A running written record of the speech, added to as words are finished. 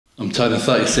turning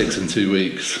 36 in 2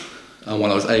 weeks, and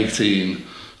when I was 18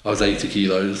 I was 80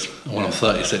 kilos, and when I'm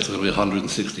 36 I'm going to be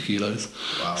 160 kilos.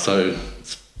 Wow. So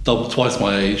it's twice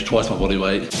my age, twice my body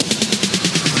weight.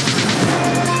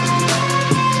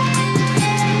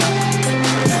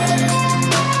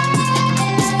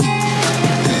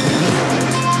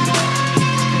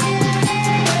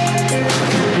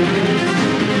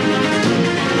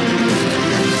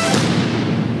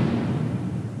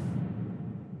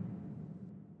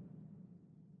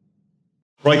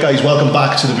 Right guys, welcome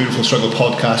back to the Beautiful Struggle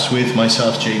podcast with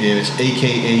myself, Jay Davis,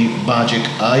 aka Magic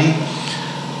Eye.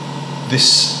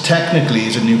 This technically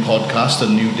is a new podcast, a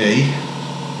new day,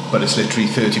 but it's literally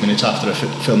 30 minutes after I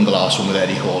filmed the last one with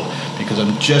Eddie Hall, because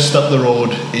I'm just up the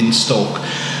road in Stoke.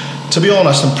 To be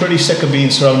honest, I'm pretty sick of being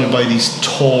surrounded by these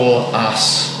tall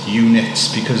ass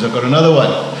units, because I've got another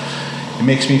one. It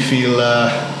makes me feel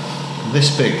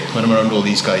this big when I'm around all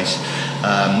these guys.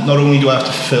 Not only do I have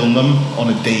to film them on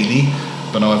a daily,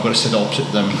 but now I've got to sit opposite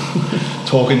them,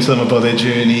 talking to them about their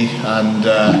journey, and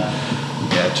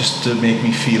yeah, just to make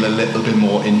me feel a little bit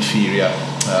more inferior.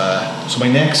 So my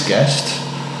next guest,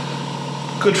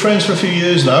 good friends for a few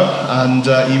years now, and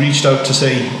he reached out to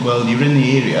say, well, you're in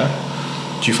the area,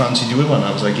 do you fancy doing one?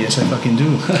 I was like, yes, I fucking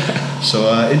do.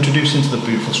 So introducing to the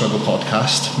Beautiful Struggle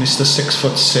podcast, Mr.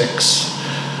 6'6",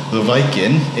 the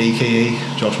Viking, aka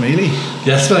Josh Maley.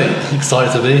 Yes mate,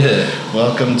 excited to be here.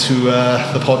 Welcome to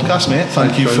the podcast, mate.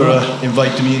 Thank you for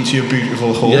inviting me into your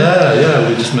beautiful home. Yeah,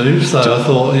 we just moved, so I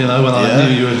thought, you know, when I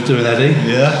knew you were doing Eddie,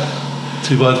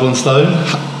 two birds, one stone.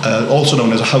 Also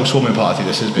known as a housewarming party,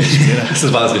 this is basically. This is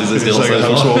about as good as this feels like so a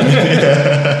housewarming.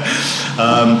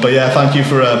 But yeah, thank you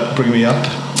for bringing me up.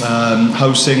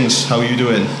 How's things? How are you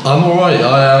doing? I'm alright.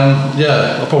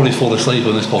 I'll probably fall asleep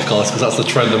on this podcast because that's the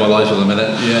trend of my life at the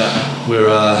minute. Yeah. We're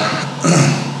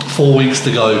 4 weeks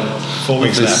to go. 4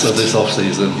 weeks left of this off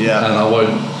season. Yeah. And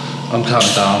I'm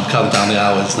counting down the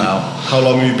hours now. How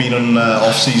long have you been on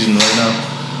off season right now?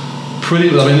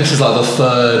 This is like the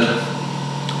third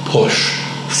push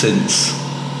since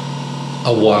I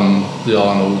won the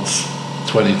Arnold's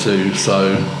 22,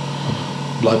 so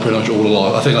like pretty much all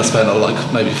along. I think I spent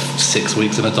like maybe 6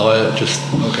 weeks in a diet just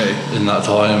in that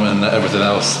time, and everything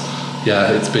else,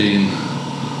 yeah, I've been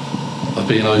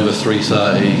over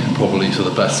 330 probably for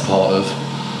the best part of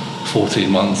 14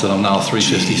 months, and I'm now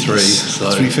 353.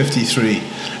 So 353.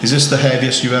 Is this the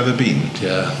heaviest you've ever been?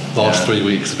 Yeah, last 3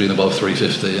 weeks have been above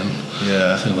 350, and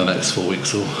I think the next 4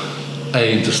 weeks will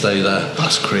aim to stay there.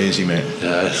 That's crazy, mate.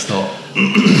 Yeah, it's not.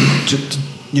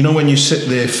 You know, when you sit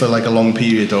there for like a long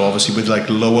period, or obviously with like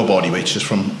lower body weight, just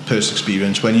from personal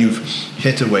experience, when you've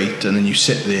hit a weight and then you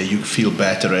sit there, you feel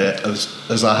better. Has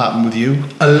that happened with you?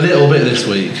 A little bit this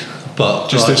week, but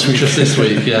just this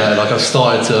week, yeah. Like I've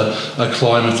started to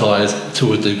acclimatise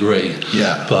to a degree.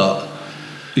 Yeah. But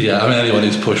yeah, I mean, anyone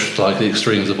who's pushed like the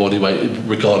extremes of body weight,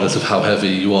 regardless of how heavy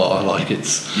you are, like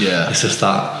it's just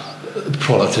that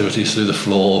productivity's through the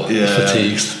floor,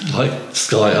 fatigue's like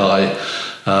sky high.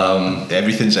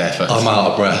 Everything's effort. I'm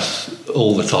out of breath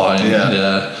all the time.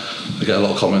 Yeah. I get a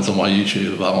lot of comments on my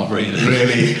YouTube about my breathing.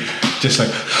 Really? Just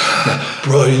like,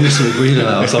 bro, you need to be breathing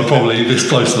now. So I'm probably this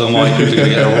close to the mic, you're going to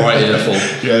get a right earful.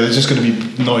 Yeah, there's just going to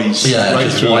be noise. Yeah, right,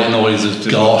 just white noise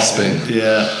of gasping.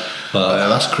 Yeah. But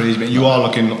that's crazy, man. You are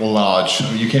looking large.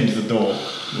 You came to the door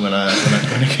when I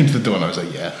came to the door, and I was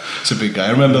like, yeah, it's a big guy.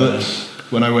 I remember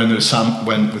when I went with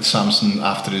Samson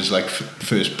after his like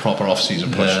first proper off-season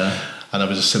push. Yeah. And it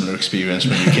was a similar experience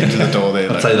when you came to the door there.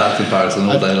 I'd say that comparison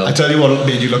all day long. I tell you what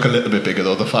made you look a little bit bigger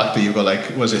though, the fact that you've got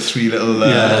like, was it 3 little...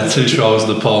 two straws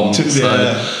in the palm.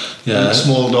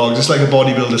 Small dogs. It's like a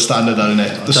bodybuilder standard, isn't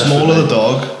it? The smaller the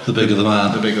dog, the bigger the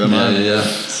man. The bigger the man. Yeah.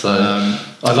 So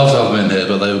I'd love to have them in here,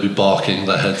 but they would be barking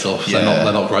their heads off. They're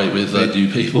not great with new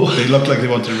people. They look like they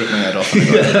wanted to rip my head off.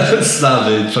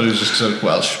 Savage. So it was just so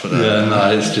Welsh. But,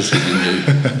 it's just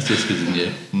because you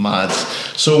knew. Mad.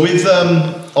 So with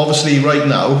obviously right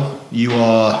now you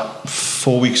are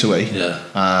 4 weeks away.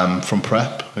 From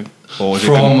prep. Or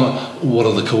from what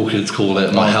do the cool kids call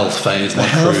it? My health phase, my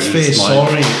health phase.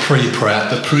 Sorry,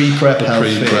 pre-prep. The pre-prep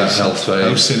health phase.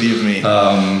 How silly of me.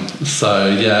 So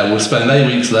yeah, we'll spend 8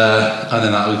 weeks there, and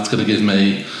then that's going to give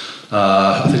me,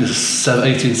 I think it's a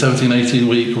 17-18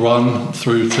 week run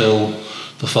through till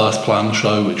the first planned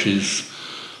show, which is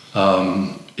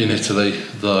in Italy.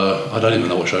 I don't even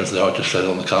know what shows they are. I just said it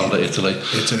on the calendar. Italy.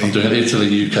 I'm doing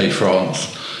Italy, UK,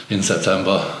 France in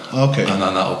September. Okay. And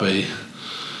then that'll be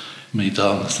me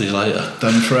done. See you later.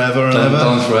 Done forever and ever.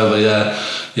 Done forever.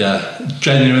 Yeah.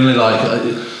 Genuinely, like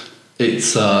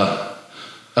it's.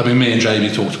 I mean, me and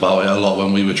Jamie talked about it a lot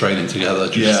when we were training together.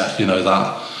 Just you know,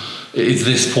 that it's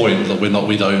this point that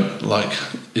we don't like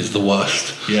is the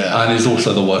worst. Yeah. And it's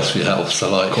also the worst for your health. So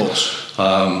like, of course.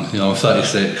 You know, I'm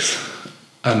 36,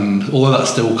 and although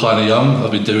that's still kind of young, I've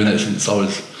been doing it since I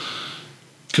was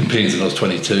competing since I was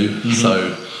 22.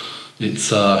 So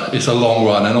it's a long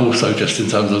run, and also just in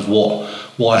terms of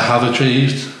what I have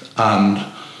achieved and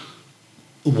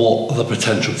what the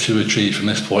potential to achieve from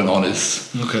this point on is.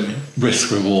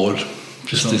 Risk reward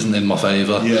just isn't in my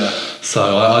favour. Yeah.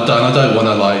 So I don't want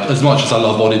to, like, as much as I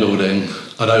love bodybuilding,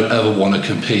 I don't ever want to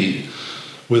compete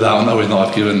without knowing that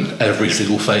I've given every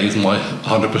single phase my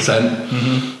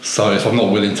 100%. So if I'm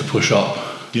not willing to push up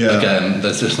again,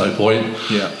 there's just no point.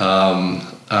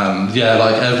 And yeah,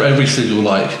 like every single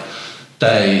like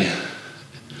day,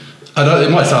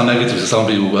 it might sound negative to some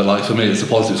people, but like for me it's a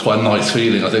positive. It's quite a nice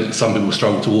feeling. I think some people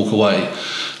struggle to walk away.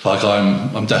 Like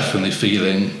I'm definitely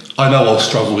feeling, I know I'll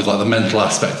struggle with like the mental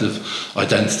aspect of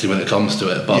identity when it comes to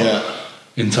it, but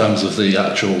in terms of the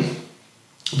actual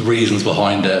reasons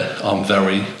behind it, I'm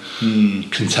very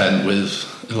content with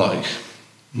like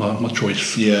my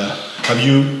choice. Have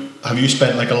you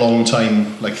spent like a long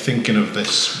time like thinking of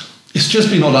this? It's just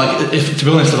been like, to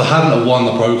be honest, if I hadn't have won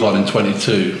the pro card in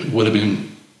 22, it would have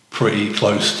been pretty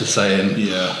close to saying,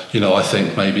 you know, I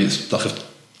think maybe it's like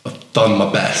I've done my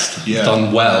best, I've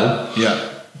done well,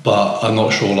 but I'm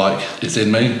not sure like it's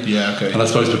in me. And I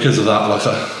suppose because of that, like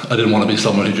I didn't want to be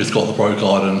someone who just got the pro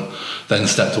card and then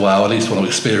stepped away. I at least want to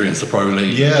experience the pro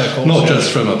league, of course, not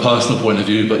just from a personal point of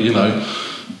view, but you know,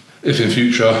 if in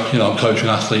future, you know, I'm coaching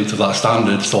athletes of that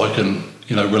standard, so I can,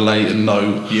 you know, relate and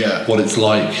know what it's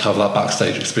like, have that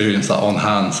backstage experience, that on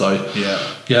hand. So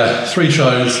 3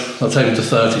 shows, that'll take me to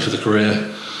 30 for the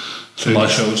career. It's a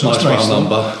nice round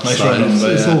number.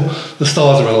 The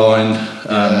stars are aligned,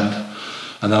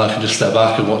 and then I can just step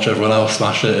back and watch everyone else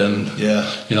smash it, and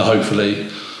you know, hopefully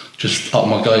just up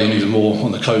my game even more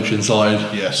on the coaching side.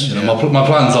 You know, my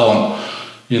plans aren't,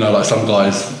 you know, like some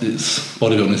guys, it's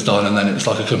bodybuilding is done and then it's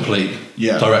like a complete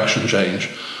direction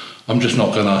change. I'm just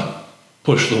not gonna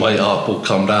push the weight up or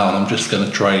come down. I'm just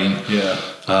gonna train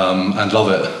and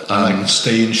love it and like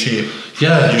stay in shape.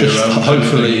 Just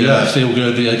hopefully feel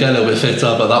good, get a little bit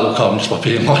fitter, but that will come just by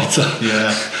being lighter.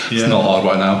 It's not hard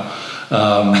right now.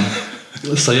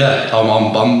 So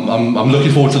I'm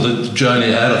looking forward to the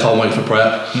journey ahead. I can't wait for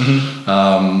prep,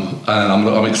 and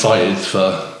I'm excited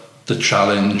for the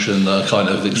challenge and the kind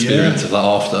of experience of that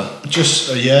after.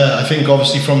 I think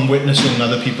obviously from witnessing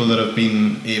other people that have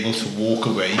been able to walk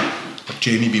away,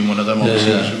 Jamie being one of them,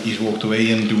 obviously he's walked away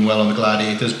and doing well on the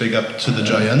Gladiators. Big up to the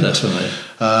Giant. Definitely.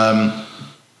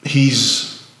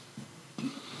 He's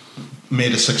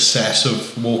made a success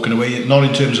of walking away, not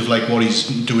in terms of like what he's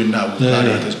doing now with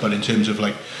Gladiators, but in terms of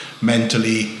like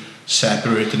mentally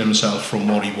separating himself from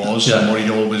what he was and what he'd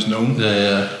always known.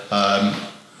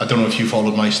 I don't know if you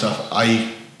followed my stuff.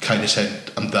 I kind of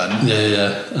said I'm done.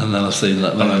 And then I've seen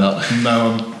that. Now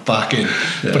I'm back in.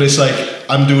 But it's like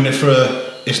I'm doing it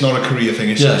it's not a career thing.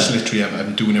 It's literally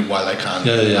I'm doing it while I can.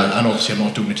 And obviously I'm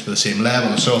not doing it to the same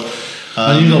level. So.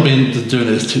 And you've not been doing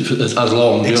it as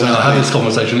long. Exactly. I had this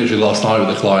conversation literally last night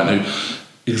with a client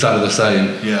who exactly the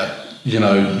same. You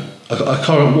know, I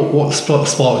can't remember what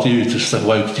sparked you to step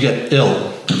away. Did you get ill?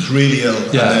 I was really ill.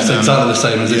 It's exactly the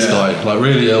same as this guy. Like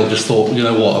really ill. Just thought, you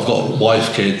know what? I've got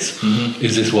wife, kids.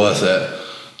 Is this worth it?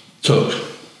 Took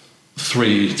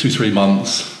 3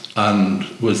 months, and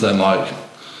was then like,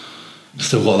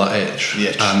 still got that itch.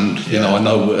 And you know, I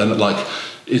know, and like.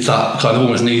 It's that kind of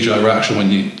almost knee-jerk reaction when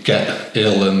you get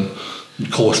ill, and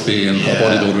of course being a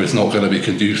bodybuilder is not going to be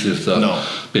conducive to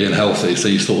being healthy, so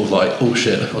you sort of like, oh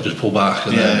shit, I'll just pull back,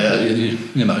 and then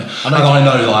you know, and I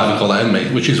know that I haven't got that in me,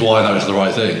 which is why I know it's the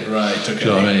right thing. Do you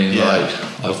know what I mean? Like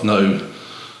I've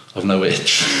no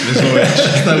itch. There's no itch.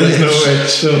 There's no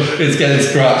itch. So it's getting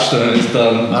scratched and it's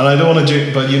done. And I don't want to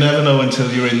do, but you never know until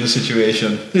you're in the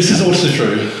situation. This is also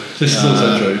true.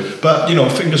 But you know,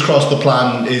 fingers crossed. The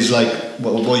plan is like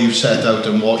what you've set out,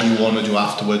 and what you want to do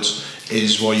afterwards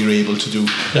is what you're able to do.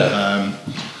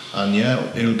 And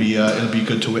it'll be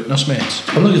good to witness, mate.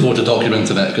 I'm looking forward to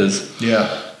documenting it because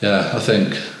I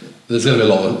think there's going to be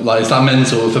a lot of, like, it's that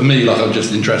mental, for me, like I'm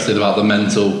just interested about the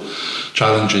mental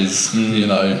challenges, you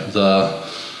know,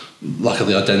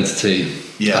 the identity,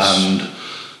 and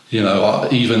you know,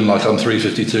 even like I'm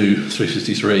 352,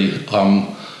 353,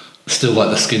 I'm still like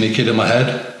the skinny kid in my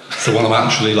head. So when I'm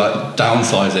actually like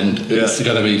downsizing, it's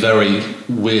going to be very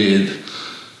weird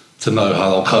to know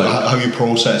how I'll cope. How you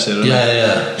process it.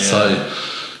 So,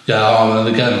 and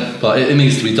again, but it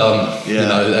needs to be done. You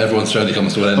know, everyone's journey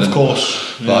comes to an end. Of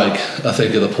course. Like, I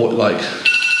think at the point, like,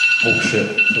 oh shit,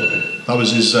 sorry. That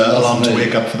was his alarm to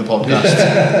wake up for the podcast.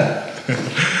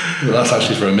 Well, that's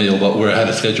actually for a meal, but we're ahead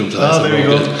of schedule today. Oh, so there you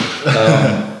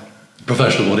go.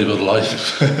 Professional bodybuilder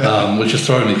life, which has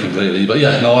thrown me completely. But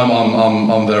yeah, no,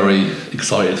 I'm very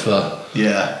excited for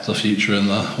the future and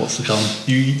what's to come.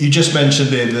 You just mentioned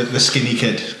the skinny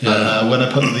kid. Yeah. When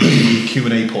I put the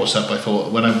Q&A post up, I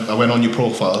thought when I went on your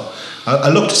profile, I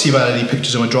looked to see if I had any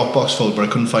pictures of my Dropbox full, but I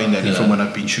couldn't find any from when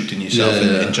I've been shooting yourself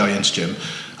in Giants Gym.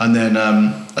 And then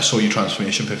I saw your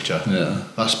transformation picture. Yeah,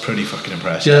 that's pretty fucking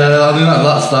impressive. Yeah, I mean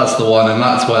that's the one, and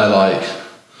that's where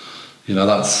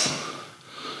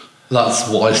that's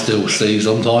what I still see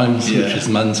sometimes, which is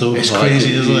mental. It's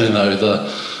crazy, isn't it?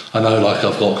 I know I've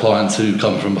got clients who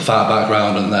come from a fat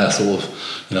background and they're sort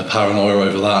of paranoia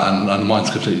over that, and mine's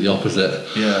completely the opposite.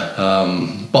 Yeah.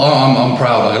 But I'm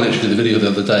proud. I literally did a video the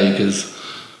other day because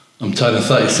I'm turning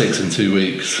 36 in 2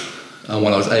 weeks, and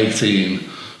when I was 18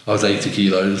 I was 80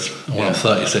 kilos, and when I'm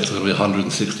 36 I'm going to be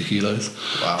 160 kilos.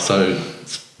 Wow. So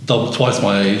it's twice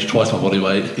my age, twice my body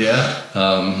weight. Yeah.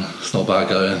 It's not bad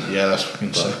going. Yeah, that's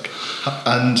fucking sick.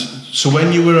 And so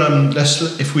when you were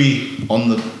if we on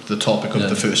the topic of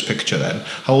the first picture, then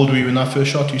how old were you in that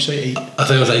first shot? You say 8? I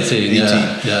think I was 18.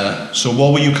 Yeah. So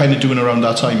what were you kind of doing around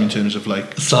that time in terms of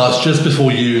like? So I was just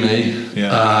before uni,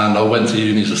 and I went to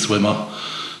uni as a swimmer.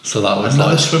 So that was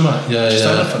another swimmer. Yeah,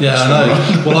 I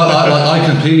know. Well, I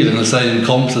competed in the same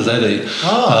comps as Eddie.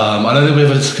 I don't think we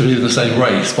ever competed in the same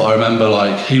race, but I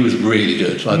remember he was really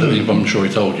good. I'm sure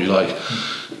he told you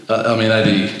I mean,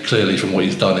 Eddie, clearly from what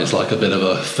he's done, is a bit of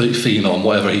a phenom,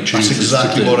 whatever he chooses to do. That's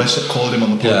exactly what I called him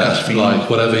on the podcast. Yeah,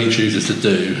 whatever he chooses to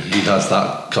do, he has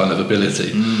that kind of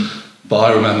ability. But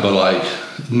I remember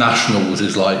nationals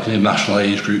is national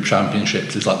age group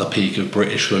championships is the peak of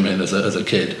British swimming as a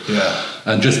kid. Yeah.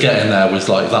 And just getting there was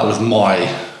that was my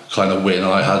kind of win.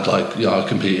 I had I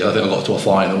competed, I think I got to a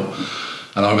final.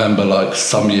 And I remember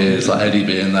some years Eddie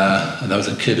being there, and there was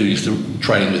a kid who used to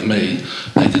train with me,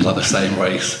 and he did the same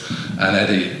race, and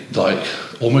Eddie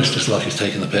almost just he's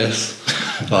taking the piss,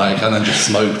 and then just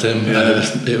smoked him,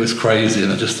 and it was crazy,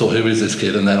 and I just thought, who is this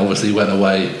kid? And then obviously he went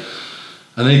away,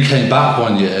 and then he came back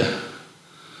one year,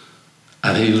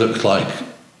 and he looked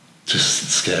just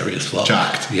scary as fuck.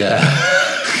 Jacked. Yeah.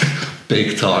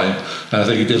 Big time. And I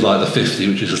think he did the 50,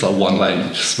 which is just one lane, he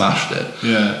just smashed it.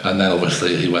 Yeah. And then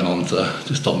obviously he went on to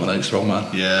just dominate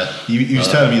strongman. Yeah. He was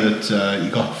telling me that he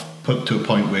got put to a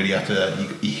point where he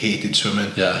hated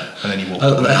swimming. Yeah. And then he walked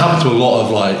away. It happened to a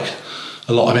lot.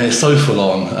 I mean, it's so full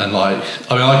on, and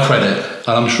I credit,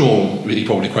 and I'm sure he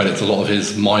probably credits a lot of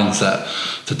his mindset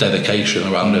to dedication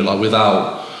around it.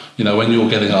 Without, when you're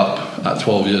getting up at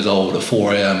 12 years old at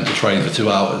 4 a.m. to train for 2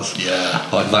 hours,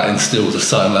 that instills a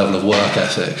certain level of work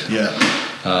ethic. Yeah.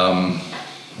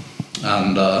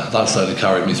 And that certainly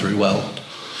carried me through well.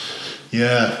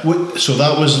 Yeah. So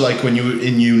that was when you were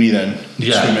in uni then,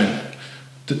 swimming.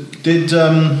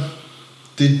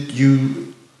 Did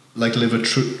you live a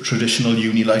traditional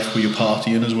uni life? Were you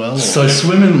partying as well? Or? So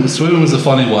swimming was a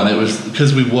funny one. It was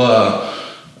because we were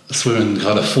swimming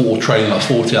training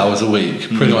 40 hours a week.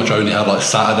 Pretty much only had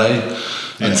Saturday,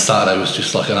 and Saturday was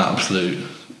just an absolute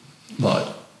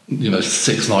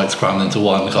 6 nights crammed into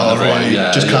one really?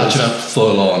 Just catching up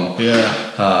full on.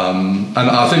 And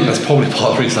I think that's probably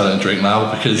part of the reason I don't drink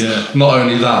now, because not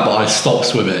only that, but I stopped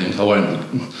swimming. I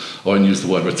won't use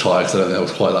the word retire because I don't think that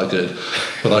was quite that good,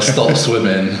 but I stopped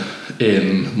swimming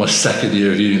in my second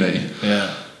year of uni,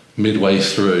 midway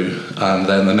through, and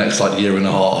then the next year and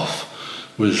a half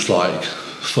was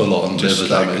full on liver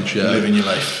damage. Living your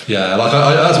life.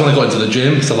 That's when I got into the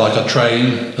gym. So I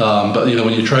train, but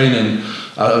when you're training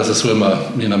as a swimmer,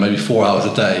 maybe 4 hours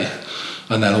a day,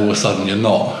 and then all of a sudden you're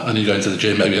not, and you go into the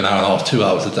gym maybe an hour and a half, 2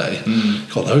 hours a day. You've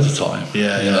got loads of time.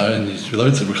 And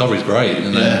loads of recovery's great.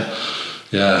 And then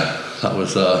that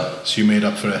was. So you made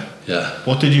up for it. Yeah.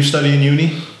 What did you study in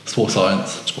uni? Sports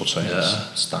science.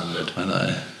 Standard. I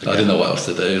know. I didn't know what else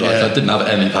to do. I didn't have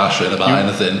any passion about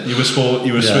anything. You were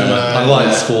a swimmer. I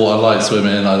liked sport. I liked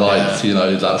swimming. I liked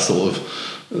that sort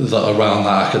of around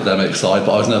that academic side.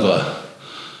 But I was never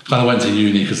went to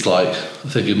uni because I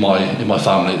think in my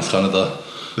family it's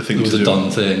the thing. It was a done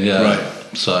thing. Yeah.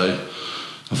 Right. So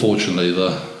unfortunately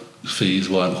the fees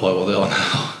weren't quite what they are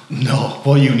now. No.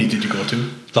 What uni did you go to?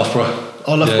 Loughborough.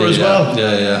 Oh, Loughborough as well.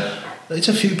 Yeah. It's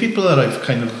a few people that I've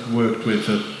kind of worked with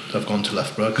that have gone to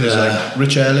Loughborough, because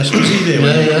Rich Ellis, was he there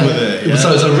when you were there? Yeah.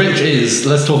 So Rich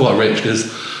let's talk about Rich, because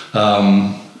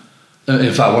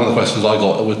in fact one of the questions I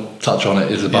got, would touch on it,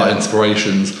 is about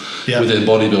inspirations within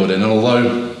bodybuilding, and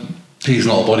although he's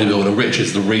not a bodybuilder, Rich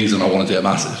is the reason I wanted to get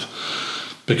massive,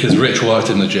 because Rich worked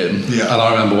in the gym, and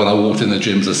I remember when I walked in the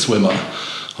gym as a swimmer,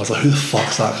 I was like, who the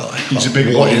fuck's that guy? He's a big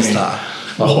boy. What is that?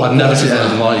 I'd never seen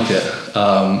anything like it.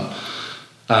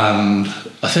 And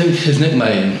I think his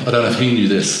nickname, I don't know if he knew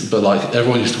this, but like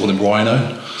everyone used to call him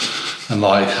Rhino. And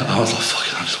like I was like,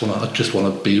 fucking, I just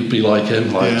want to be like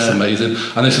him. Like it's amazing.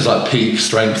 And this is like peak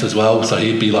strength as well. So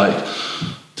he'd be like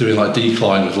doing like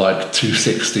decline with like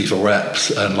 260 for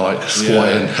reps and like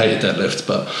squatting, hated deadlifts,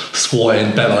 but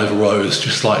squatting, bent over rows,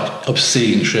 just like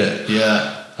obscene shit.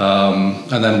 Yeah.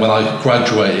 And then when I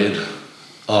graduated,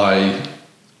 I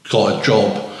got a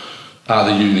job out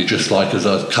of the uni just like as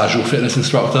a casual fitness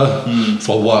instructor.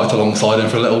 So I worked alongside him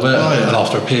for a little bit, and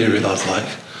after a period I was like,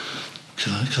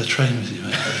 can I train with you,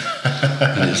 mate?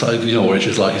 And it's like, you know, which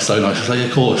is like, it's so nice. It's like, yeah,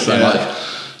 of course. And like,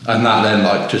 and that then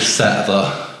like just set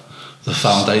the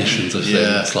foundations of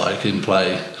things like in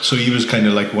play. So he was kind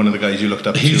of like one of the guys you looked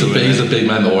up to. He's a big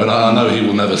mentor, and I know he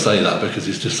will never say that because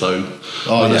he's just so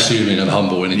unassuming and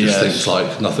humble, and he just thinks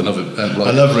like nothing of it. And like,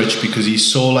 I love Rich because he's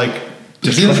so like.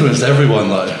 He's influenced everyone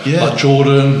though. Like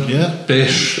Jordan,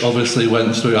 Bish obviously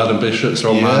went through Adam Bishop,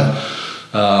 strongman.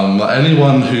 Like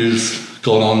anyone who's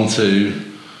gone on to,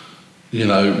 you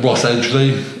know, Ross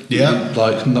Edgley.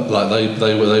 Like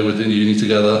they were in uni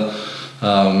together.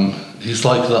 He's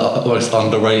like the most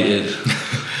underrated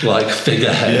like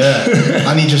figurehead. Yeah,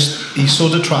 and he's so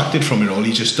detracted from it all.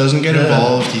 He just doesn't get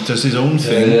involved. He does his own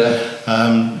thing.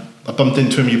 I bumped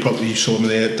into him. You saw him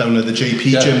there down at the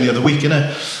JP gym the other week,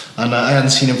 innit? And I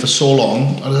hadn't seen him for so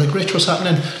long. I was like, Rich, what's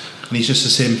happening? And he's just the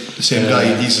same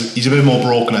guy. He's a bit more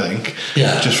broken, I think.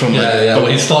 Yeah. Just from Well,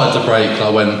 he started to break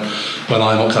like when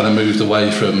I kind of moved away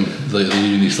from the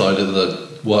uni side of the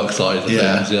work side of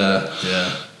things.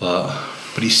 Yeah.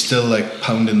 But he's still like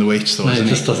pounding the weights though. He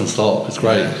just doesn't stop. It's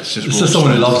great. It's just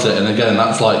someone who loves it. And again,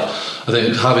 that's like, I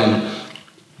think having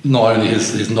not only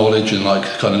his knowledge and like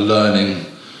kind of learning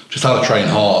just how to train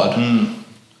hard,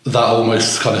 that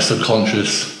almost kind of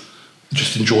subconscious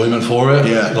just enjoyment for it,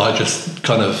 like just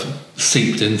kind of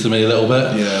seeped into me a little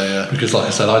bit. Because like I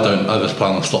said, I don't ever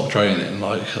plan on stop training.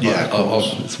 Like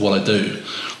it's what I do.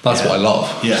 That's what I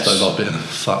love. Yes. I love being a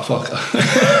fat fucker.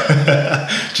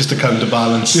 Just to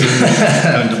counterbalance.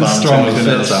 Strong and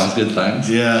fit sounds good, thanks.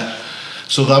 Yeah.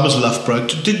 So that was Loughborough.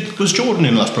 Was Jordan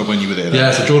in Loughborough when you were there?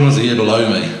 Yeah, so Jordan was a year below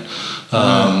me.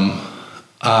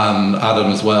 And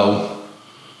Adam as well,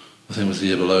 I think was a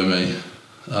year below me.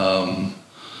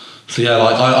 So yeah,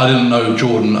 like I didn't know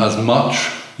Jordan as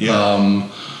much.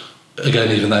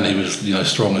 Again, even then he was, you know,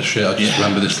 strong as shit. I just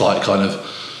remember this like kind of,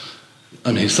 I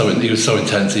mean, he was so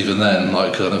intense even then,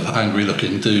 like kind of angry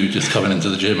looking dude just coming into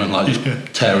the gym and like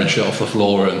tearing shit off the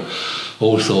floor and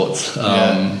all sorts.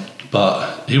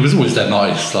 But he was always dead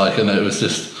nice, like, and it was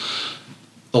just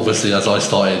obviously as I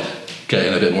started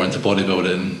getting a bit more into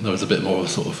bodybuilding, there was a bit more of a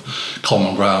sort of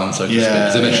common ground, so to speak.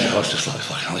 Because initially I was just like,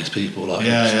 fucking hell, these people, like,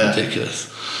 it's ridiculous.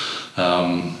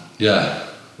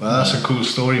 Well, that's a cool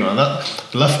story, man. That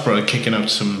Loughborough kicking out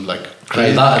some like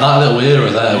crazy. That little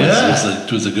era there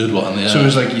was a good one. Yeah. So it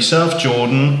was like yourself,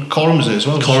 Jordan, Corin was there as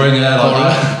well. Corin,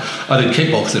 I did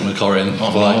kickboxing with Corin.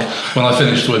 Like when I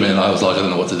finished swimming, I was like, I don't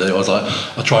know what to do. I was like,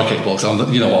 I tried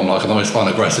kickboxing. You know what I'm like? I'm the most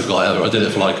unaggressive guy ever. I did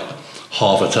it for like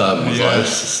half a term. I was like,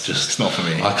 it's not for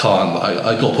me. I can't.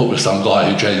 I got put with some guy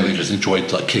who genuinely just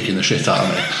enjoyed like kicking the shit out of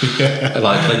me.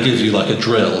 Like they give you like a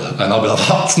drill, and I'll be like,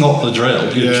 that's not the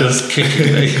drill. You're just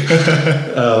kicking me.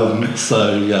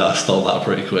 So yeah, I stole that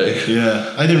pretty quick.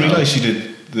 Yeah, I didn't realise you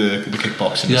did the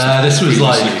kickboxing. Yeah, this was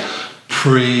like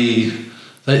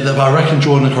I reckon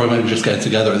Jordan and Corin maybe just getting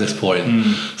together at this point.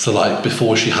 So like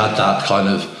before she had that kind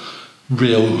of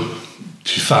real,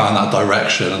 she found that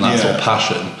direction and that sort of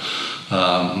passion.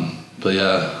 But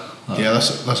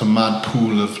that's a mad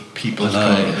pool of people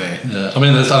today. Yeah, I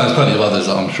mean there's plenty of others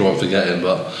that I'm sure I'm forgetting,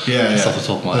 but off the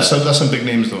top of my head. That's some big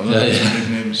names though. Some big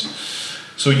names.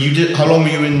 So you did. How long were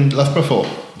you in Loughborough for?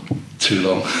 Too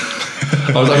long.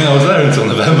 I was there until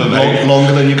November, mate.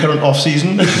 Longer than your current off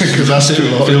season, because that's too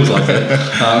long. Feels like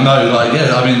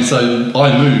it. So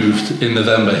I moved in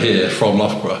November here from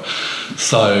Loughborough.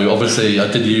 So obviously I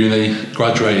did uni,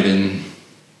 graduated in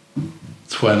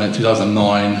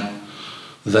 2009,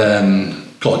 then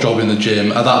got a job in the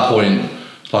gym. At that point,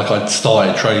 like I'd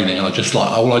started training and I just like,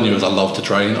 all I knew was I loved to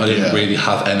train. I didn't really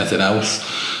have anything else.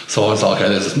 So I was like, okay,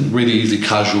 there's really easy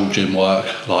casual gym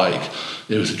work. Like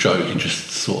it was a joke. You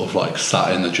just sort of like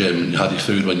sat in the gym and you had your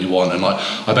food when you want. And like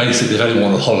I basically, if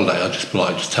anyone on holiday, I'd just be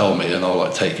like, just tell me and I'll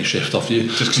like take your shift off you.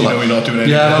 Just because you know you're not doing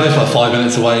anything. Yeah, I live like 5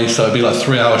 minutes away, so it'd be like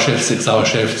 3-hour shift, 6-hour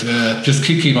shift. Yeah. Just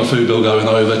keep my food bill going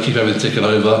over, keep everything ticking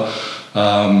over.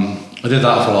 I did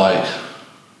that for like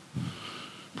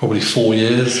probably 4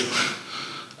 years.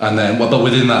 And then, but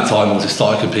within that time, I just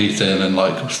started competing and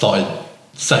like started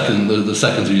the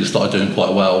second 2 years started doing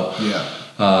quite well. Yeah.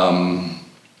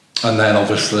 And then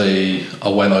obviously I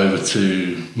went over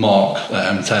to Mark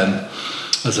at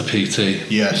M10 as a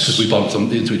PT. Yes. Because we bumped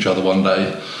into each other one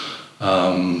day.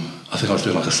 I think I was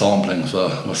doing like a sampling for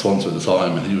my sponsor at the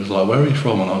time, and he was like, "Where are you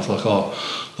from?" And I was like, "Oh,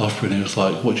 Loughborough." And he was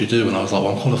like, "What do you do?" And I was like,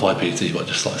 "Well, I'm qualified PT, but I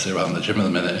just like sit around the gym at the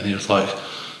minute." And he was like,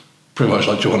 pretty much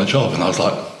like, "Do you want a job?" And I was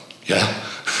like, "Yeah."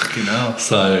 You know.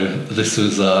 So this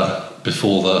was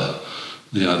before the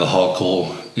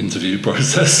hardcore interview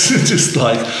process. Just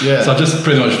like, so I just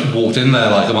pretty much walked in there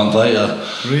like a month later.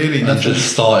 Really? And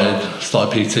just started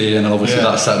PT, and obviously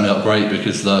that set me up great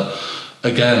because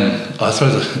again, I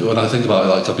suppose when I think about it,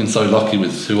 like I've been so lucky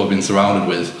with who I've been surrounded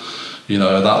with. You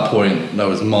know, at that point there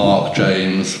was Mark,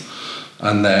 James,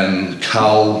 and then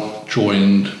Cal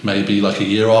joined maybe like a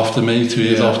year after me, 2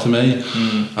 years after me,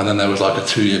 and then there was like a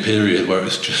 2-year period where it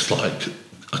was just like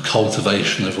a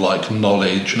cultivation of like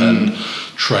knowledge and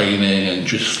training and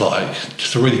just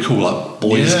a really cool like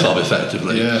boys club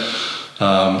effectively.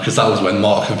 Because that was when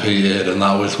Mark competed, and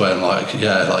that was when like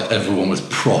everyone was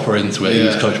proper into it. He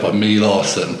was coached by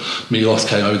Milos, and Milos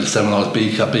came over to seminars.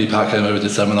 BPAC came over to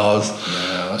seminars.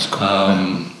 Yeah, that's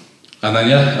cool. And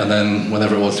then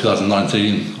whenever it was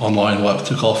 2019, online work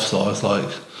took off. So I was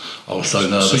so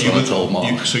nervous when I told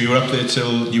Mark. So you were there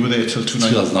till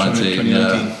 2019.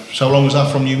 Yeah. So how long was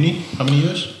that from uni? How many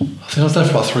years? I think I was there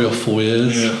for about 3 or 4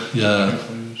 years. Yeah.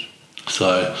 So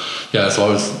I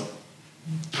was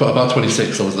about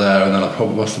 26. I was there, and then I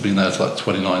probably must have been there till like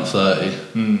 29,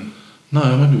 30.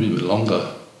 No, maybe a bit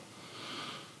longer.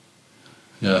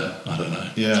 Yeah, I don't know.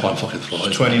 Yeah. Time fucking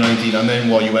flies. 2019, and then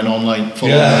what? You went online. It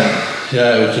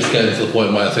was just getting to the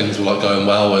point where things were like going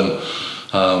well, and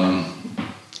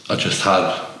I just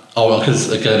had because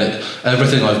again,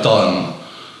 everything I've done,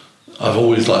 I've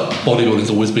always bodybuilding's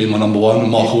always been my number one.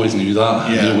 Mark always knew that.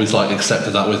 He always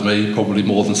accepted that with me, probably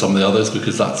more than some of the others,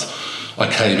 because I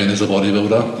came in as a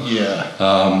bodybuilder.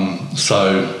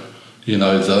 So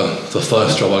the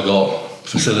first job I got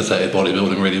facilitated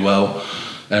bodybuilding really well.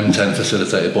 M10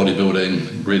 facilitated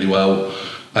bodybuilding really well,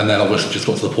 and then obviously just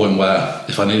got to the point where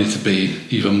if I needed to be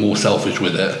even more selfish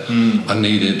with it, I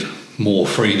needed more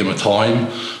freedom of time,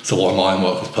 so online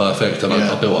work was perfect, and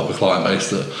I built up a client base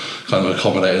that kind of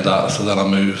accommodated that. So then I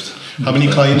moved. How many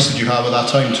clients did you have at that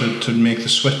time to make the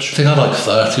switch? I think I had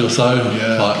 30 or so.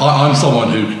 I'm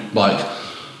someone who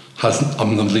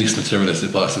I'm the least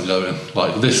materialistic person going.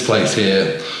 This place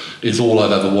here is all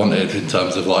I've ever wanted in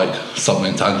terms of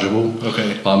something tangible.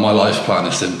 Okay. My life plan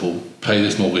is simple: pay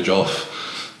this mortgage off,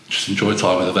 just enjoy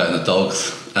time with the vet and the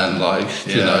dogs, and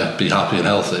be happy and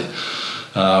healthy.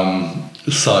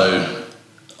 So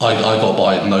I got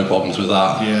by no problems with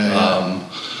that.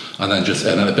 And then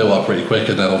it built up pretty quick,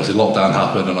 and then obviously lockdown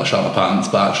happened and I shut my pants,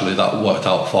 but actually that worked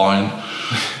out fine.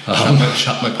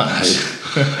 Shut my pants.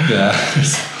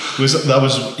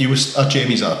 You were at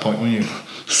Jamie's at that point, weren't you?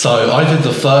 So I did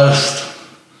the first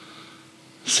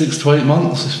 6 to 8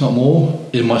 months, if not more,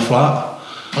 in my flat.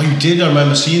 Oh, you did? I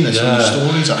remember seeing this in the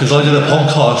stories. Because I did a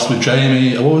podcast with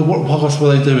Jamie. What podcast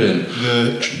were they doing?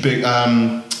 The big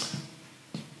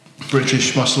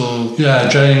British muscle. Yeah,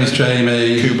 James,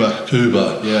 Jamie,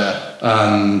 Cuba. Yeah.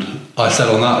 And I said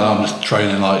on that I'm just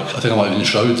training I think I might have even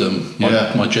showed them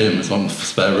my gym. It's my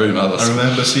spare room. I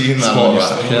remember seeing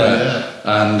that.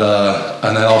 And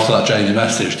then after that, Jamie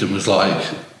messaged and was like,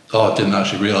 "Oh, I didn't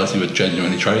actually realise you were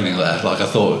genuinely training there. I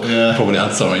thought you probably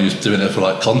had someone who was doing it for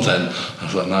content." I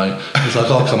was like, "No." He was like,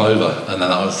 "I'll come over," and then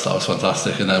that was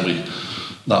fantastic. And then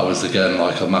that was again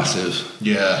a massive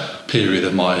period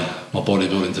of my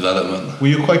bodybuilding development. Were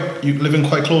you living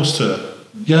quite close to?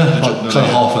 Kind of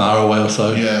half an hour away or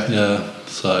so.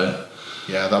 So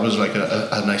that was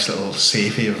a nice little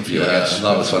safe haven for you. I guess.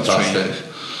 That was fantastic.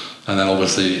 And then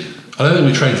obviously I don't think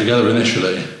we trained together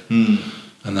initially,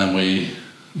 and then we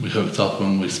hooked up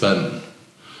and we spent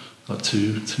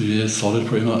 2 years solid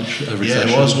pretty much every session.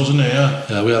 It was, wasn't it?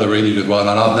 Yeah, we had a really good run,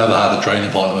 and I've never had a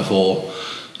training partner before.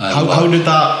 How did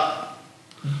that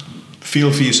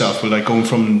feel for yourself with going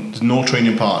from no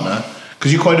training partner?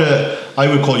 Because you're I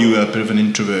would call you a bit of an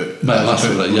introvert.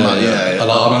 Massively, yeah.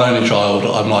 I'm an only child.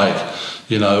 I'm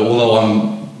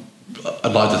although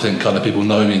I'd like to think kind of people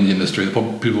know me in the industry, people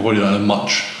probably don't know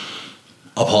much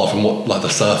apart from what the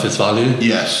surface value.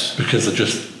 Yes. Because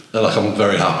I'm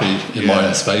very happy in my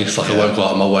own space. I won't go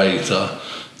out of my way to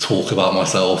talk about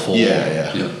myself or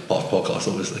apart from podcasts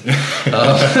obviously.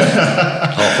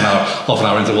 half an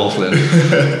hour into waffling.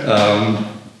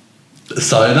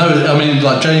 So no, I mean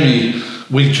Jamie,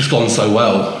 we've just gone so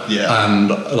well, and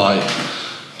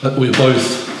we were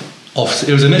both off.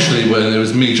 It was initially when it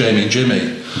was me, Jamie, and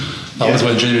Jimmy. That was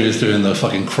when Jimmy was doing the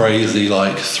fucking crazy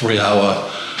 3 hour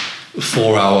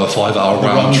 4-hour, 5-hour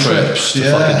round trips to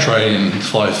fucking train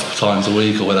 5 times a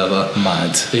week or whatever.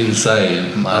 Mad.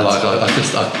 Insane. Mad.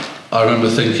 I remember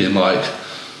thinking like,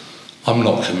 I'm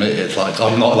not committed. Like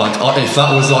I'm not like, if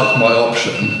that was like my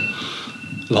option,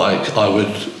 like I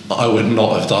would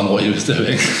not have done what he was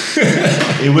doing.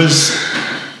 It was.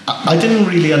 I didn't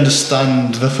really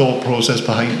understand the thought process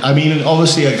behind. I mean,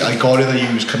 obviously, I got it that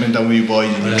you was coming down with you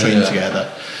boys and you trained together,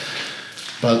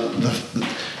 but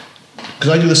because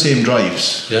I do the same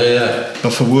drives. Yeah.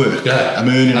 But for work, I'm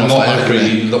earning off not every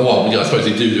day. Well, I suppose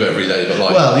they do it every day, but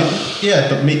like. Well, yeah,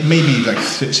 but maybe like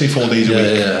say 4 days a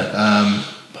week.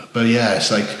 But yeah,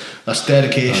 it's like that's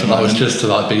dedication. That was just to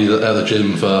like be at the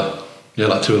gym for. Yeah,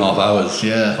 like 2.5 hours.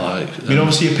 Yeah, I mean,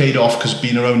 obviously it paid off because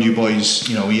being around you boys,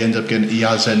 you know, he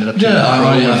has ended up. Yeah,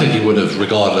 I think he would have,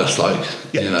 regardless. Like,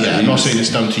 I'm not saying it's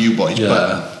down to you boys,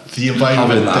 but the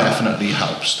environment definitely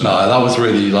helps. No, that was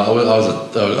really that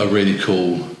was a really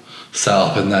cool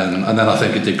setup, and then I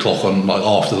think it did clock on like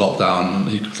after lockdown.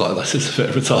 He was like, "This is a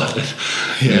bit retarded."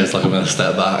 Yeah, it's like I'm going to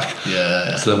step back.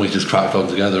 Yeah. So then we just cracked on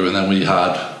together, and then we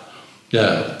had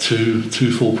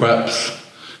two full preps.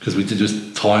 Because we did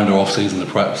just timed our off season, the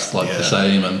preps like the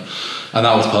same, and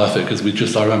that was perfect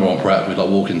because I remember on prep we'd like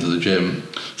walk into the gym.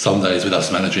 Some days we'd have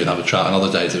some energy and have a chat, and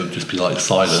other days it would just be like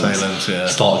silence.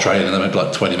 Start training, and then maybe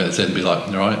like 20 minutes in, be like,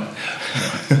 "You right?"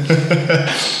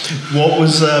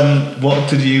 What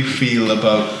did you feel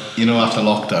about after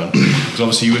lockdown? Because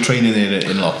obviously you were training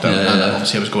in lockdown, and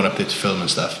obviously I was going up there to film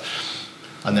and stuff,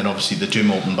 and then obviously the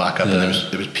gym opened back up, and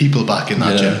there was people back in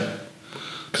that gym.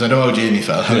 Because I know how Jamie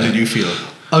felt. How did you feel?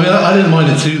 I mean, I didn't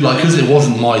mind it too, like, because it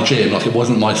wasn't my gym, like, it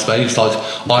wasn't my space, like,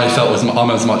 I felt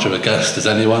I'm as much of a guest as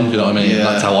anyone, you know what I mean?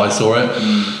 That's how I saw it.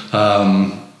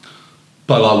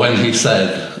 But, like, when he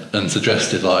said and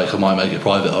suggested, like, I might make it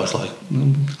private, I was like,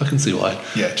 I can see why.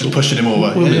 Yeah, just pushing him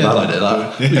over. Wouldn't be a bad idea,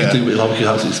 that. We could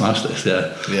absolutely smash this,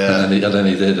 And then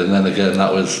he did, and then again,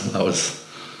 that was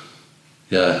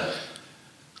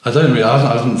I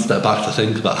haven't stepped back to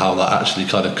think about how that actually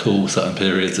kind of cool certain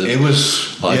periods of. It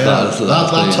was like that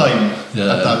time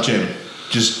at that gym,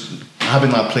 just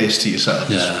having that place to yourself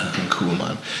is fucking cool,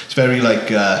 man. It's very like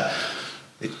I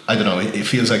don't know. It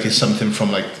feels like it's something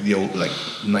from like the old like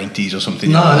 90s or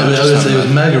something. No, it was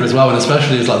mega as well, and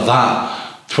especially it's like that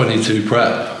 22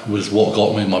 prep was what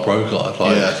got me my pro card.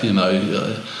 Like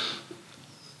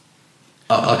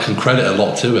I can credit a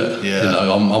lot to it.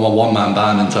 I'm a one-man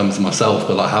band in terms of myself,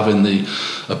 but like having the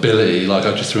ability, like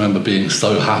I just remember being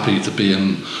so happy to be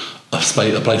in a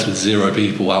place with 0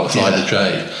 people outside the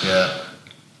J,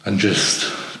 and just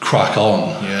crack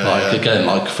on. Again,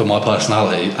 like for my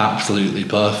personality, absolutely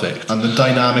perfect. And the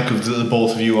dynamic of the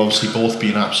both of you, obviously both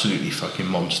being absolutely fucking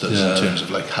monsters in terms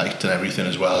of like height and everything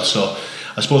as well. So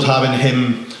I suppose having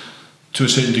him to a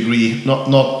certain degree,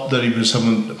 not that he was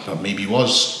someone, maybe he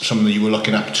was someone that you were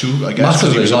looking up to, I guess,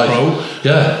 because he was a pro.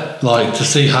 Yeah, like to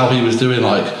see how he was doing,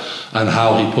 like, and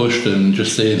how he pushed, and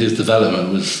just seeing his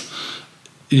development was,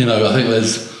 I think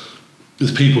there's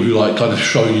people who like kind of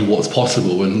show you what's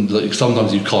possible, and like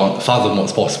sometimes you can't fathom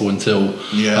what's possible until.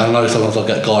 I know sometimes I'll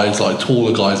get guys like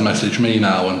taller guys message me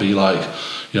now and be like,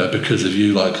 because of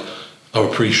you, like, I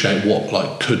appreciate what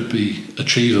like could be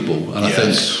achievable, and I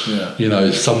think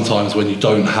sometimes when you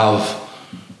don't have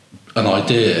an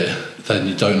idea, then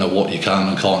you don't know what you can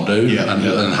and can't do.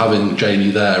 And having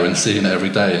Jamie there and seeing it every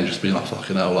day and just being like,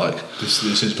 fucking hell, like this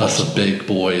is that's possible. a big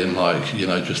boy, and like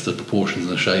just the proportions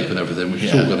and the shape and everything, which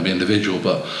is all going to be individual,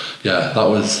 but that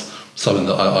was something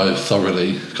that I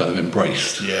thoroughly kind of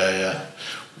embraced.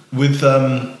 With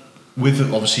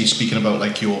obviously speaking about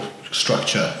like your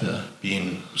structure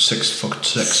being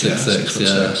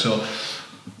 6'6", so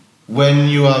when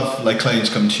you have like clients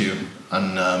come to you,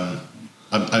 and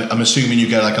I'm assuming you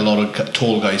get like a lot of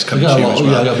tall guys come to you as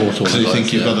well, I get more tall guys, because you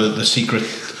think you've got the secret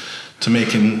to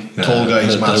making tall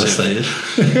guys massive.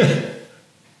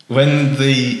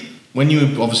 When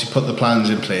you obviously put the plans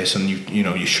in place and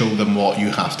you show them what you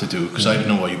have to do, because I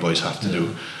know what you boys have to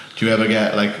do. Do you ever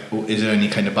get like? Is there any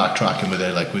kind of backtracking with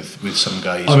it, like with some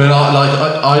guys? I mean,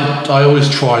 I always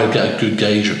try and get a good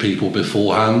gauge of people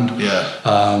beforehand.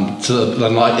 And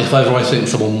like if ever I think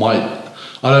someone might,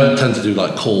 I don't tend to do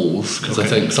like calls, because I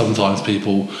think sometimes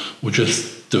people will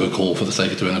just do a call for the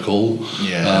sake of doing a call.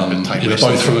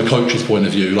 Both from a coach's point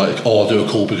of view, like, I'll do a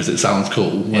call because it sounds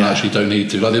cool, when I actually don't need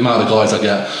to. Like the amount of guys I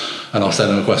get, and I'll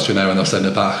send them a questionnaire and they'll send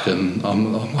it back, and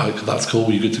I'm like, that's cool,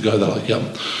 you're good to go. They're like, yeah,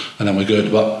 and then we're good.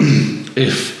 But and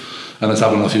it's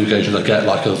happened on a few occasions, I get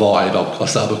like a vibe, I'll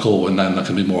set up a call, and then I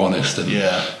can be more honest and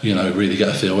really get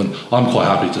a feel. And I'm quite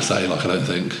happy to say, like, I don't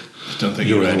think don't think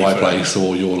you're in the right for place,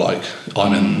 or you're like,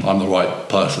 I'm the right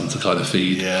person to kind of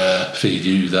feed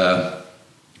you there.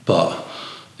 But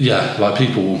yeah, like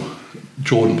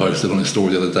Jordan posted on his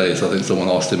story the other day, so I think someone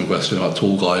asked him a question about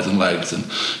tall guys and legs, and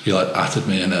he like atted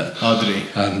me in it. Oh, did he?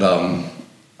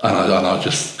 And I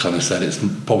just kind of said it's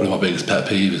probably my biggest pet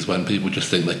peeve is when people just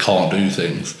think they can't do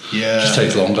things. Yeah. It just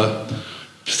takes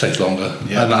longer.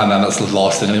 Yeah. And that's the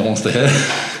last thing anyone wants to hear.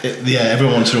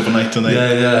 Everyone wants it overnight, don't they?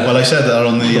 Yeah. Well, I said that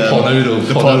on the pot noodle.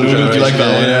 The pot noodle. Do you like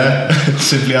that one? Yeah.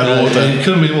 Simply add water. It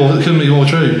couldn't be more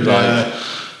true.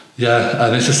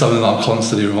 And this is something that I'm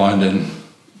constantly reminding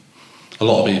a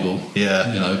lot of people.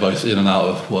 Yeah. You know, both in and out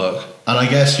of work. And I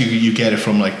guess you get it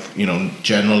from, like, you know,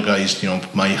 general guys, you know,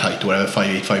 my height, whatever,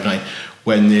 5'8", 5'9",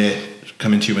 when they're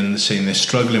coming to you and they're saying they're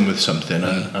struggling with something,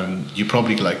 and you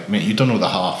probably like, mate, you don't know the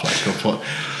half, like, of what.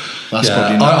 That's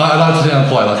probably not. I like to think I'm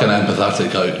quite like an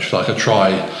empathetic coach. Like I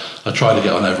try to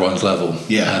get on everyone's level.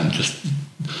 Yeah. And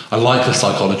I like the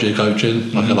psychology of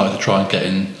coaching. Like I like to try and get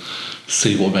in,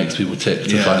 see what makes people tick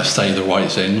to kind of say the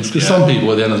right things. Because some people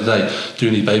at the end of the day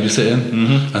do need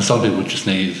babysitting, and some people just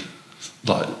need,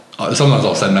 like, sometimes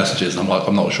I'll send messages and I'm like,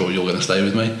 I'm not sure you're going to stay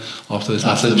with me after this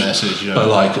message. The message, yeah. But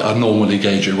like, I normally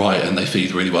gauge it right and they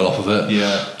feed really well off of it.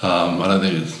 Yeah. I don't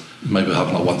think maybe it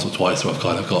happened like once or twice where I've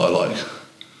kind of got to like,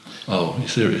 oh, are you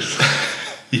serious?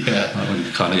 Yeah.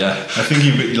 Kind of, yeah. I think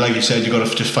you, like you said, you've got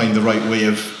to just find the right way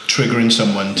of triggering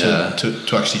someone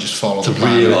to actually just follow the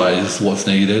plan. To realise what's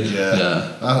needed.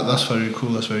 Yeah. That's very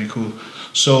cool.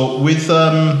 So with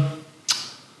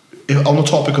on the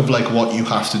topic of like what you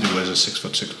have to do as a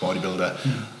 6'6" bodybuilder,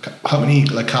 how many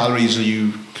like calories are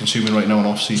you consuming right now in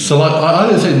off season? So like I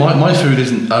don't think my food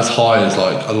isn't as high as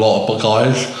like a lot of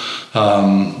guys.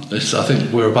 I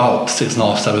think we're about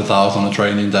 6,500-7,000 on a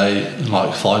training day, and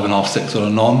like 5,500-6,000 on a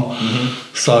non.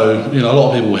 So, you know, a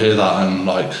lot of people hear that, and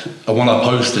like, and when I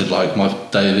posted like my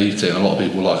day of eating, a lot of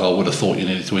people were like, I would have thought you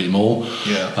needed to eat more.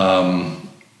 Yeah.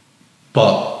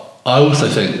 But I also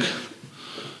think,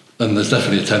 and there's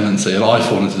definitely a tendency, and I've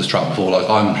fallen into this trap before, like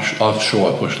I'm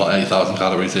sure I pushed like 8,000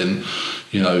 calories in,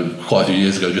 you know, quite a few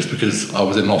years ago, just because I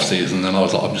was in off season and I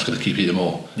was like, I'm just going to keep eating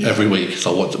more every week.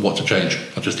 So what to change?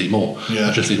 I just eat more. I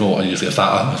just eat more, and you just get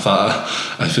fatter,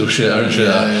 and feel shitter and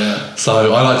shitter.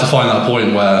 So I like to find that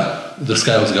point where the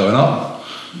scales are going up,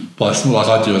 but it's like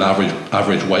I do an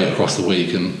average weight across the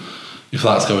week, and if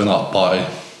that's going up by,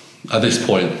 at this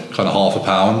point, kind of half a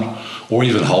pound, or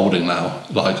even holding now,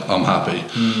 like I'm happy,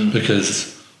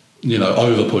 because, you know,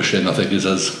 over pushing I think is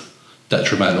as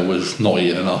detrimental as not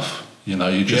eating enough. You know,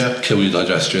 you just kill your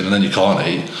digestion and then you can't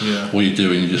eat. What you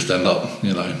do, and you just end up,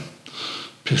 you know,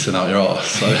 pissing out your arse.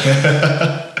 So,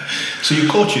 so you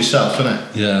coach yourself,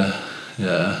 innit?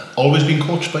 Yeah. Always been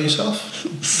coached by yourself?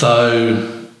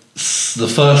 So the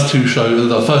first two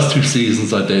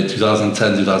seasons I did,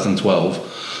 2010, 2012,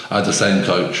 I had the same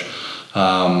coach,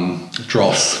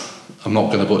 Dross. I'm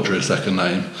not going to butcher his second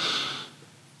name.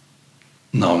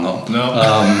 No, I'm not. No.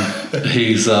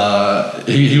 He was a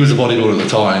bodybuilder at the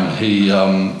time.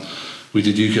 We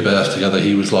did UKBF together.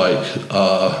 He was like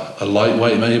a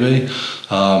lightweight maybe.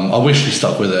 I wish he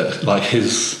stuck with it. Like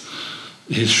his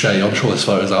shape, I'm sure there's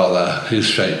photos out there. His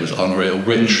shape was unreal.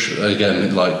 Rich,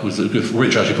 again, like was good.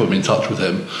 Rich actually put me in touch with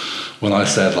him when I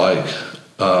said like,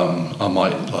 I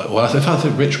might like. Well, I think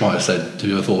Rich might have said, "Have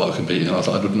you ever thought about competing?" And I was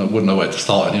like, I wouldn't know where to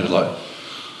start. And he was like,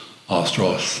 "Ask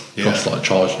Dross." Dross like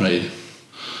charged me,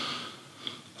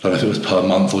 I don't know if it was per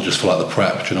month or just for like the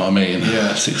prep. Do you know what I mean?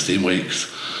 16 weeks.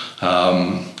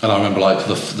 And I remember like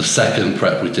the second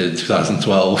prep we did,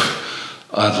 2012.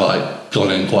 I'd like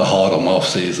gone in quite hard on my off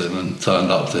season and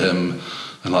turned up to him,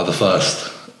 and like the first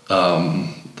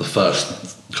kind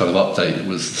of update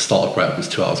was the start of prep was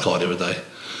 2 hours cardio a day.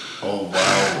 Oh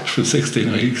wow! For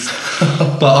 16 weeks.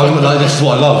 But like, this is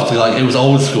what I loved. Like it was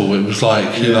old school. It was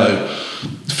like you know,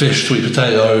 fish, sweet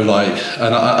potato, like,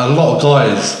 and a lot of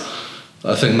guys.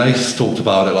 I think Nace talked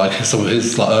about it. Like some of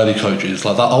his like early coaches,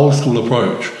 like that old school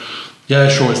approach. Yeah,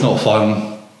 sure, it's not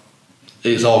fun.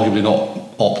 It's arguably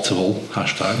not optimal.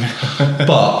 #.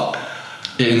 But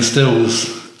it instills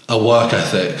a work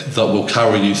ethic that will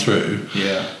carry you through.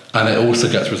 Yeah. And it also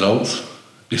gets results.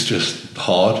 It's just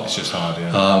hard.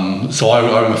 So I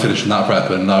remember finishing that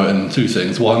prep and noting two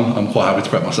things. One, I'm quite happy to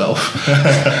prep myself.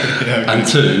 And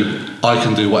two, I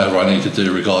can do whatever I need to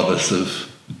do regardless of,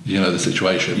 you know, the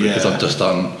situation, because I've just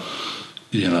done,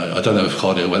 you know, I don't know if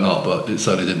cardio went up, but it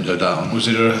certainly didn't go down. Was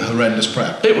it a horrendous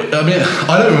prep? I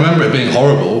don't remember it being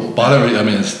horrible, but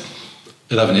it's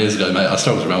 11 years ago, mate. I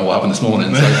still remember what happened this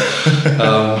morning.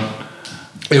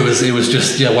 So, it was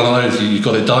just one of those, you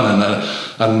got it done,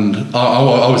 and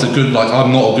I was a good, like,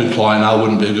 I'm not a good client, I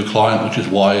wouldn't be a good client, which is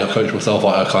why I coach myself.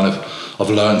 I've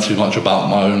learned too much about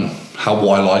my own,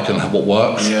 what I like and what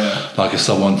works. Like, if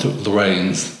someone took the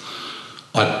reins,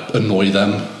 I'd annoy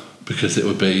them because it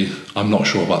would be, I'm not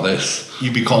sure about this.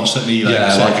 You'd be constantly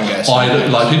second guessing.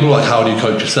 Like people are like, how do you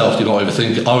coach yourself? Do you not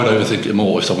overthink it? I would overthink it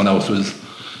more if someone else was.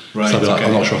 Right. So I'd be like,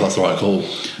 I'm not sure if that's the right call.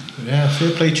 Yeah,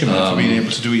 fair play to you, man, for being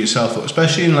able to do it yourself,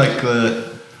 especially in like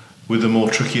with the more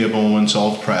trickier moments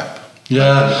of prep.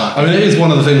 Yeah, I mean, it is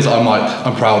one of the things that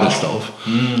I'm proudest of.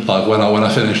 Like when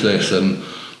I finish this, and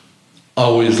I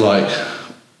always like,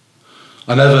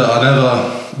 I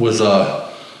never was a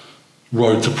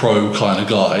road to pro kind of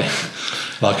guy.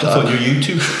 Like, I thought your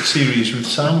YouTube series with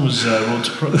Sam was Road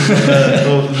to Pro, Road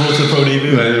to Pro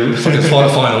debut. Fucking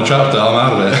final chapter, I'm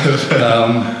out of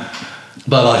it.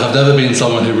 But like, I've never been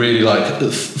someone who really like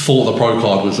thought the pro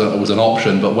card was an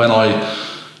option. But when I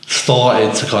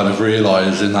started to kind of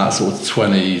realise in that sort of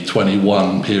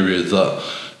 2021 period that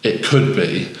it could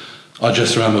be, I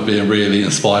just remember being really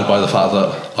inspired by the fact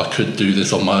that I could do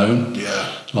this on my own.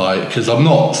 Yeah. Like, because I'm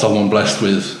not someone blessed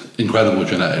with incredible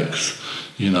genetics.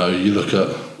 You know, you look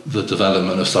at the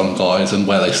development of some guys and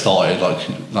where they started, like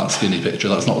that skinny picture,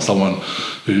 that's not someone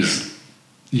who's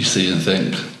you see and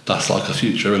think that's like a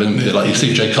future Olympian. Like, you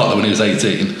see Jay Cutler when he was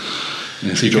 18, and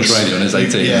you see Josh Maley when he was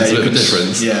 18, there's a bit of a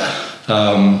difference. Yeah.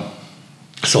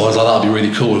 So I was like, that'd be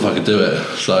really cool if I could do it.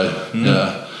 So,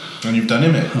 yeah. And you've done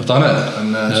it, mate. I've done it.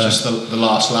 And it's just the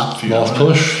last lap for you. Last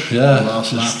push, yeah.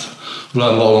 Last lap.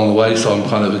 Learned a lot along the way, so I'm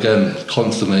kind of, again,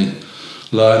 constantly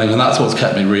learning, and that's what's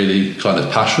kept me really kind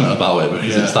of passionate about it,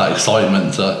 because it's that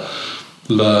excitement to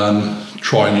learn,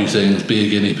 try new things, be a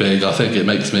guinea pig. I think it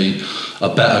makes me a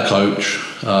better coach.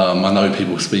 I know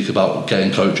people speak about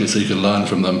getting coaches so you can learn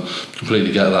from them.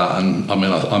 Completely get that, and I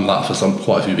mean, I'm that for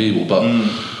quite a few people, but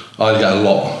I get a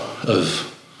lot of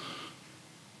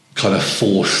kind of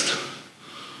forced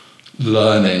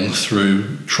learning through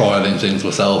trialing things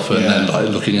myself, and then like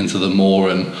looking into them more,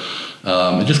 and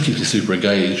it just keeps me super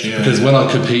engaged. Because when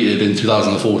I competed in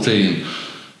 2014,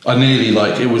 I nearly,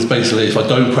 like, it was basically, if I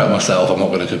don't prep myself, I'm not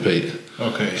going to compete.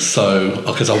 Okay. So,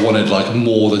 because I wanted like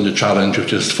more than the challenge of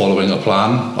just following a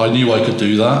plan. I knew I could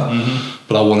do that,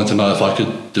 but I wanted to know if I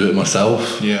could do it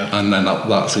myself. Yeah. And then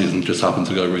that season just happened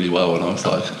to go really well, and I was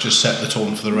like, just set the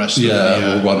tone for the rest of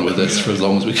we'll run with this for as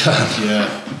long as we can.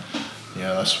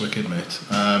 Yeah, that's wicked, mate.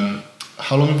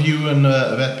 How long have you and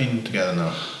Yvette been together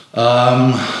now?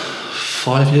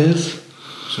 5 years.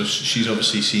 So she's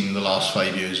obviously seen the last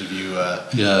 5 years of you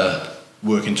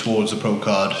working towards the pro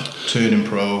card, turning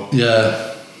pro.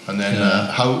 Yeah. And then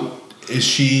how is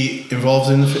she involved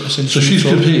in the fitness industry? So she's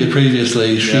competed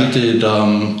previously. She did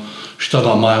she done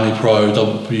like Miami Pro,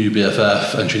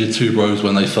 WBFF, and she did 2 bros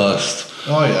when they first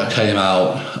came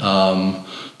out.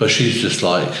 But she's just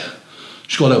like,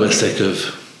 she got a little bit sick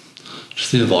of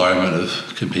just the environment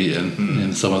of competing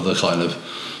in some of the kind of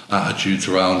attitudes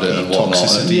around it and whatnot.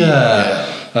 Toxicity.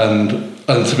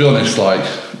 And to be honest, like,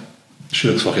 she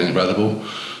looks fucking incredible,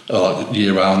 like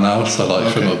year round now. So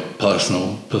like from a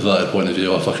personal perverted point of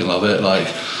view, I fucking love it. Like,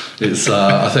 it's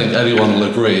I think anyone will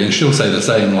agree, and she'll say the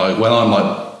same. Like, when I'm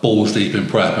like balls deep in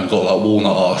prep and got like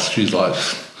walnut ass, she's like,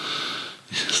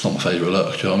 it's not my favourite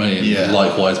look. Do you know what I mean? Yeah.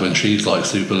 Likewise, when she's like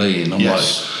super lean, I'm like,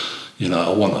 you know,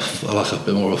 I like a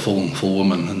bit more of a full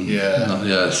woman, and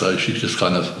so she's just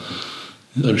kind of.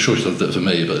 I'm sure she does it for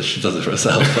me, but she does it for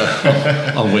herself.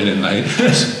 I'm winning, mate.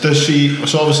 Does she?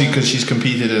 So obviously, because she's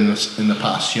competed in the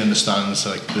past, she understands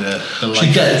like the life.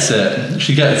 She gets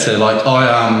it. Like,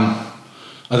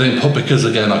 I think because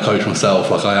again I coach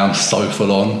myself. Like, I am so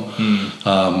full on,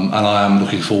 and I am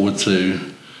looking forward to.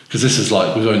 Because this is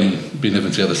like, we've only been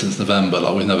living together since November.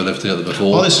 Like, we've never lived together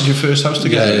before. Oh, this is your first house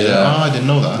together? Yeah. Oh, I didn't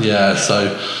know that. Yeah.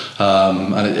 So,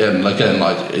 and again,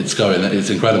 like, it's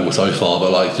incredible so far.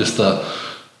 But like, just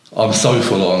I'm so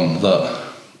full on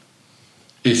that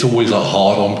it's always like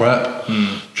hard on prep.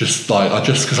 Just like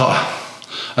because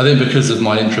I think because of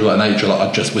my introvert nature, like,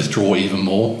 I just withdraw even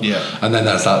more. Yeah. And then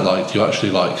there's that, like, do you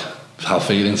actually like have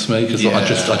feelings for me? Because I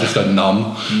just go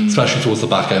numb, especially towards the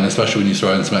back end, especially when you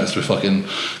throw in some extra fucking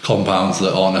compounds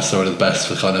that aren't necessarily the best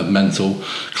for kind of mental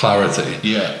clarity.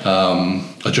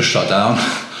 I just shut down,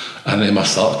 and it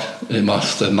must suck. It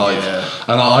must, and like,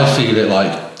 and I feel it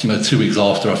like, you know, 2 weeks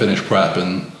after I finish prep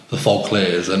and the fog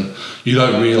clears, and you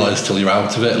don't realise till you're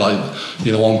out of it. Like,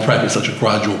 you know, on prep it's such a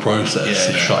gradual process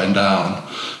of shutting down,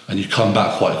 and you come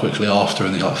back quite quickly after,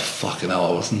 and you're like, fucking hell,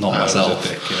 I was not myself.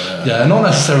 Not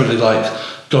necessarily like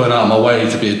going out of my way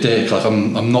to be a dick. Like,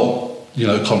 I'm not, you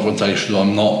know, confrontational.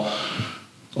 I'm not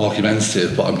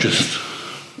argumentative, but I'm just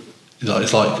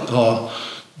It's like, oh,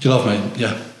 do you love me?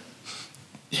 Yeah.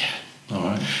 All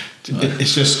right.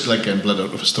 It's just like getting blood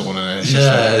out of a stone, and it's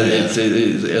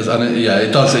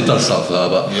it does suck for her,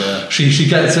 but she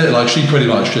gets it. Like, she pretty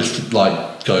much just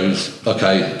like goes,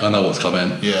 okay, I know what's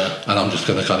coming, and I'm just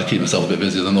going to kind of keep myself a bit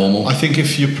busier than normal. I think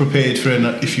if you're prepared for it,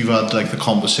 if you've had like the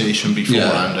conversation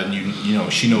beforehand, and you know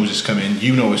she knows it's coming,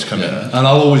 you know it's coming, and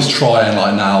I'll always try and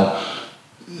like now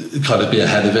kind of be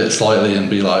ahead of it slightly and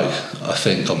be like, I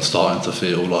think I'm starting to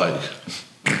feel like,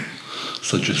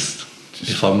 so just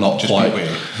if I'm not quite,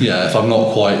 if I'm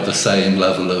not quite the same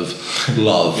level of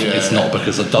love, it's not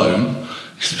because I don't,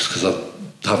 it's just because I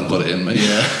haven't got it in me.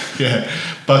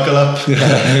 Buckle up.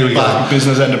 Here we go.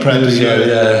 Business end apprentice.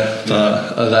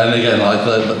 And then again, like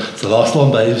it's the last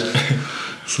one, babe.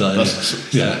 So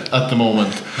at the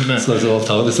moment, isn't it? So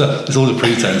it's all a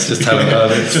pretense, just telling her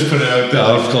this. Just put it out there.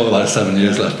 I've got like 7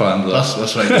 years left planned.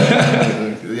 That's right.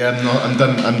 I'm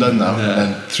done now. And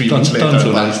then 3 months later, done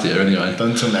till next year anyway.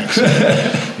 Done till next year.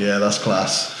 Yeah, that's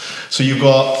class. So you've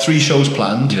got 3 shows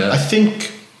planned. I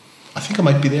think I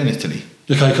might be there in Italy.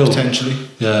 Okay, cool. Potentially.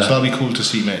 Yeah. So that'll be cool to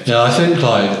see, mate. Yeah, I think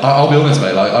like I'll be honest,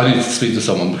 mate. Like, I need to speak to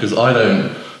someone because I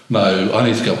don't know. I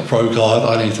need to get my pro card.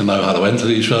 I need to know how to enter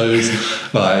these shows.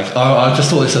 Like, I just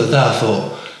thought this the other day. I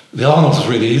thought the Arnold's was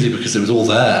really easy because it was all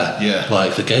there. Yeah.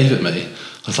 Like, they gave it me.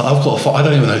 I was like, I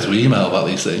don't even know who to email about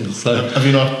these things. So have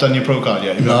you not done your pro card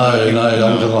yet? No.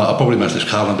 I'll probably message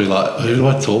Cal and be like, who do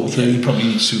I talk to? You probably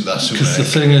need to suit that soon. Because the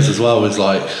thing is, as well, is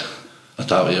like, I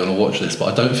doubt you're going to watch this,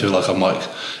 but I don't feel like I'm like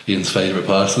Ian's favourite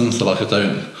person. So like, I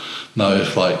don't know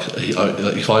if like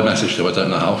if I messaged him, I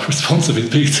don't know how responsive he'd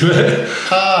be to it.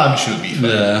 I'm sure he'll be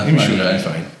fine. I'm sure he'll be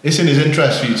fine. It's in his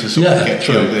interest for you to sort of get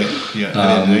you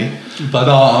out there. But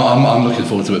no, I'm looking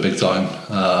forward to it big time.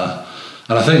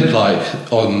 And I think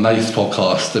like on Nate's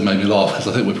podcast, it made me laugh because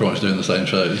I think we're pretty much doing the same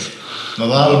shows. No,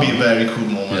 that'll be a very cool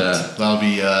moment. That'll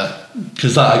be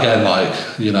because that again,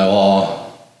 like, you know,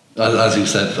 as he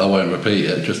said, I won't repeat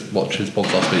it, just watch his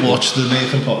podcast, people. Watch the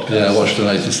Nathan podcast. Yeah, watch the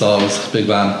Nathan Styles, big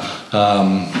man.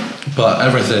 But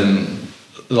everything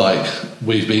like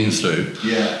we've been through,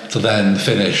 to then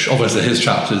finish, obviously his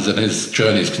chapters and his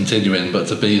journey is continuing, but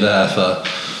to be there for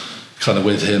kind of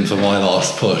with him for my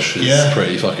last push is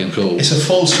pretty fucking cool. It's a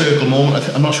full circle moment.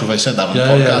 I'm not sure if I said that on the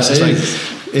podcast.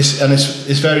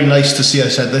 It's very nice to see. I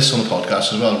said this on the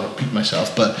podcast as well. I'll repeat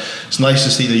myself, but it's nice to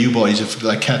see that you boys have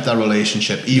like kept that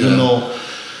relationship, even though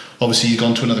obviously you've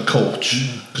gone to another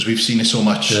coach because we've seen it so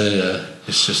much.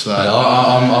 It's just that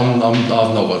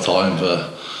I've not got time for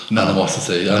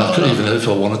animosity, and even if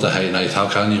I wanted to hate Nate, how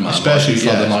can you, man? Especially he's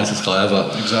like the nicest guy ever.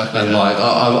 Exactly. And like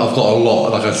I've got a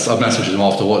lot. Like I messaged him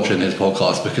after watching his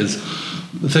podcast because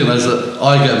the thing is that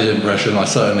I get the impression, I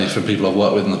certainly from people I've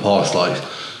worked with in the past, like,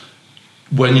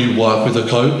 when you work with a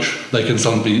coach, they can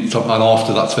and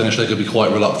after that's finished, they can be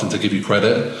quite reluctant to give you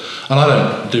credit. And I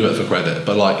don't do it for credit,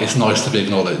 but like, it's nice to be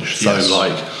acknowledged. So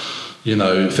like, you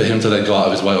know, for him to then go out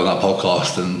of his way on that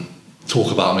podcast and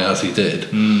talk about me as he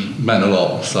did meant a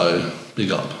lot. So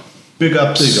big up. Big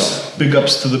ups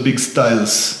to the big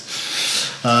styles.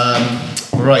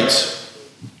 Right,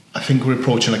 I think we're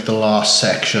approaching like the last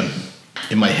section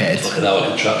in my head. Look at that, I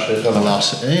can chat shit.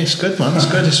 It's good, man. It's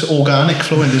good. It's organic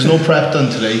flowing. There's no prep done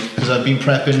today because I've been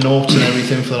prepping notes and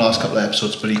everything for the last couple of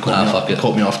episodes, but he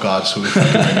caught me off guard, so we're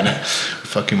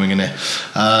fucking winging it.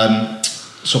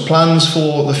 So plans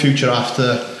for the future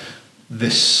after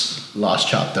this last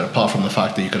chapter, apart from the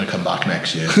fact that you're going to come back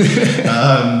next year.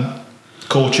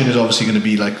 Coaching is obviously going to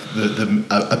be like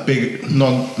a big,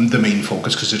 not the main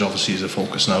focus because it obviously is a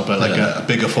focus now, but like a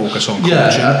bigger focus on coaching.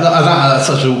 That's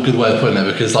such a good way of putting it,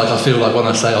 because like I feel like when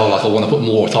I say like I want to put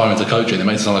more time into coaching, it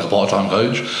makes it sound like a part-time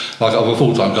coach. Like I'm a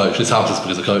full-time coach. This house is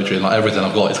because of coaching. Like everything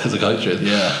I've got is because of coaching.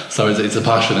 So it's a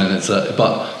passion, and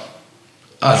but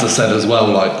as I said as well,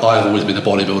 like I've always been a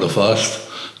bodybuilder first,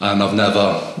 and I've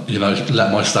never, you know,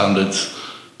 let my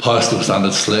personal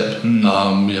standards slip. You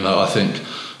know, I think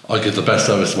I give the best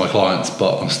service to my clients,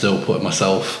 but I'm still putting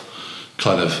myself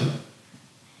kind of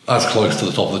as close to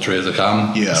the top of the tree as I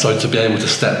can. So to be able to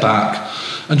step back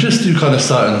and just do kind of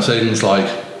certain things like,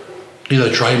 you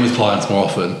know, train with clients more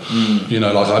often. You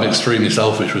know, like I'm extremely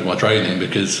selfish with my training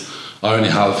because I only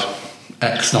have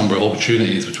X number of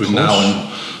opportunities between now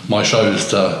and my shows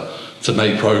to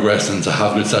make progress and to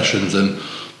have good sessions, and,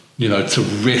 you know, to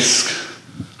risk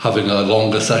having a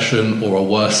longer session or a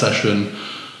worse session,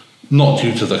 not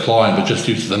due to the client, but just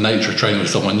due to the nature of training with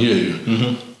someone new.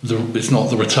 It's not,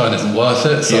 the return isn't worth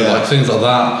it. So like things like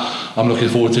that, I'm looking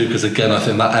forward to, because again, I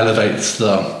think that elevates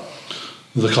the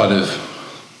kind of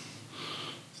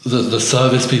the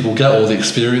service people get or the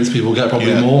experience people get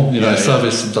probably more.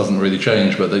 Service doesn't really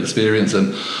change, but the experience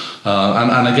and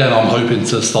again, I'm hoping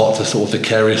to start to sort of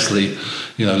vicariously,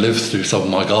 live through some of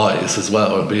my guys as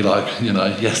well and be like,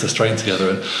 yes, let's train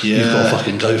together and you've got to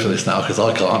fucking go for this now because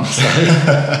I can't. So.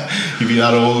 You'd be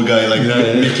that old guy like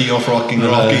Mickey off Rocking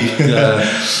Rocky.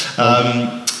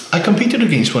 I competed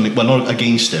against one, well, not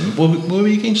against him. Were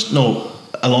we against? No,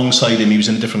 alongside him. He was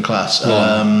in a different class.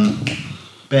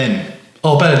 Ben.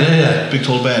 Oh, Ben, yeah. Big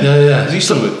tall Ben. Yeah. Is he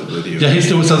still with you? Yeah, he's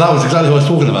still. So that was exactly what I was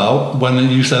talking about when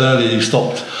you said earlier you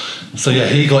stopped. So yeah,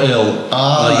 he got ill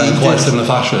in quite a similar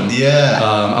fashion.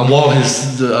 Yeah. And while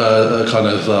his kind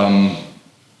of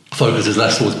focus is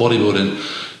less towards bodybuilding,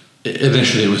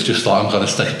 initially it was just like I'm kind of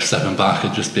stepping back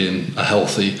and just being a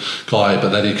healthy guy. But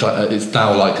then it's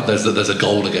now like there's a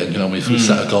goal again. We've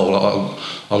set a goal.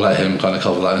 I'll let him kind of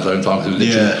cover that in his own time because we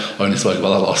literally only spoke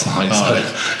about that last night.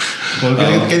 Well,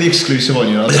 get the exclusive on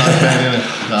you. Ben,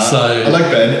 I like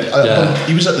Ben.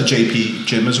 He was at the JP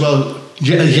gym as well.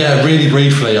 Yeah, really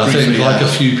briefly. I think like a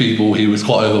few people, he was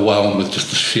quite overwhelmed with just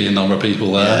the sheer number of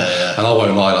people there. Yeah. And I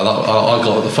won't lie, I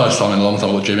got the first time in a long time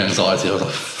I got gym anxiety. I was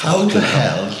like, how the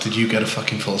hell did you get a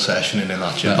fucking full session in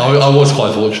that gym? Yeah, I was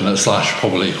quite fortunate, /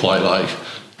 probably quite like,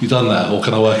 you done that or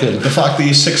can I work in? The fact that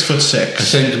you're 6'6", I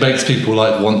think it makes people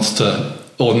like want to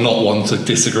or not want to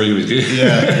disagree with you.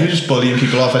 Yeah, you're just bullying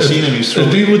people off. I've seen him. If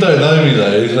people don't know me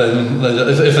though, then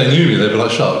if they knew me, they'd be like,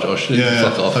 "Shut up, Josh!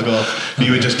 Fuck off."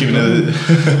 You were just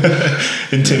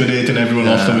intimidating everyone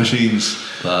off the machines.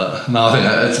 But no, I think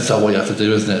that's what you have to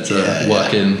do, isn't it? To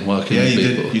work in. Yeah,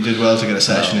 you did well to get a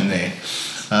session in there.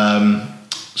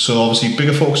 So obviously,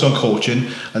 bigger focus on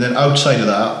coaching, and then outside of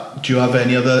that, do you have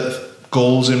any other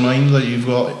goals in mind that you've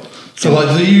got? So like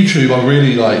the YouTube, I'm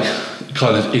really like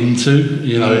kind of into.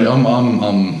 I'm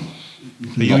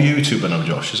Are you a YouTuber now,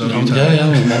 Josh? Is that what you're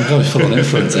telling me? Yeah, I'm going full on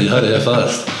influencer. You heard it here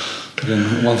first.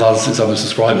 1,600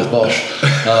 subscribers, bosh.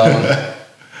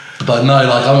 But no,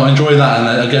 like I'm enjoying that,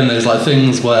 and again, there's like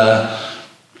things where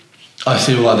I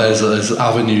feel like there's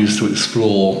avenues to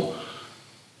explore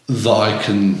that I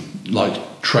can like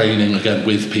training again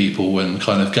with people and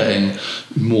kind of getting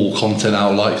more content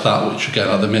out like that, which again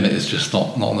at the minute is just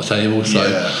not on the table. So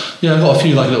I've got a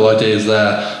few like little ideas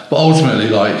there, but ultimately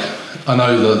like I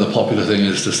know the popular thing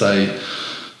is to say,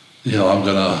 I'm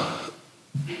gonna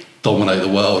dominate the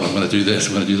world, I'm gonna do this,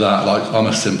 I'm gonna do that. Like I'm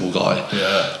a simple guy.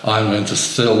 I'm going to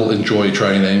still enjoy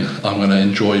training. I'm going to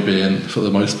enjoy being, for the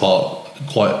most part,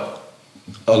 quite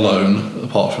alone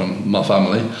apart from my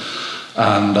family,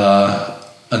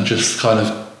 and just kind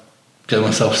of get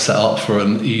myself set up for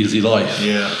an easy life.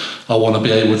 I want to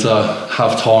be able to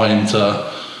have time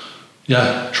to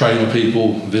train with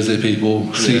people, visit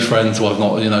people, see friends who I've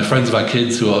not, friends who've had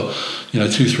kids who are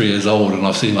 2-3 years old and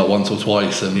I've seen like once or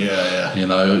twice, and I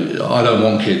don't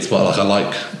want kids, but like I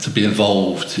like to be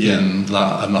involved in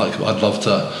that, and like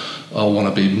I want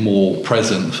to be more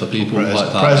present for people like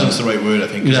that. Present's the right word, I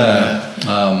think.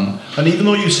 And even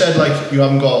though you said like you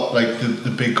haven't got like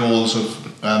the big goals of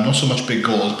not so much big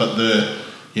goals, but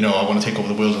I want to take over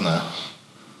the world and that.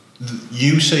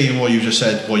 You saying what you just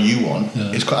said, what you want,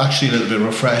 is actually a little bit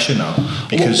refreshing now.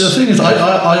 Because the thing is,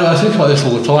 I think about this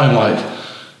all the time. Like,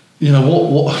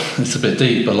 what? It's a bit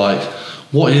deep, but like,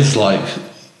 what do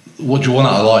you want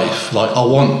out of life? Like, I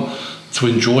want to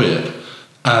enjoy it,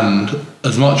 and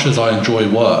as much as I enjoy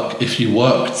work,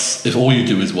 if all you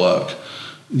do is work,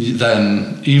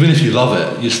 then even if you love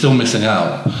it, you're still missing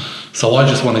out. So I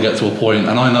just want to get to a point,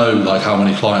 and I know like how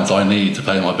many clients I need to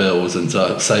pay my bills and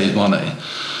to save money.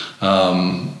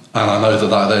 And I know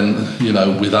that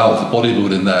then, without the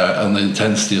bodybuilding there and the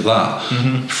intensity of that,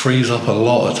 frees up a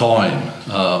lot of time.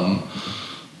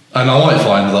 And I might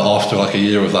find that after like a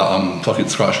year of that, I'm fucking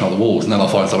scratching out the walls, and then I'll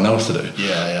find something else to do.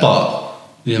 But,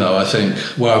 I think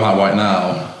where I'm at right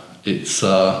now, it's,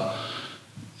 the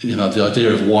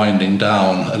idea of winding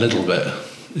down a little bit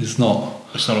is not...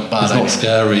 It's not a bad idea. It's not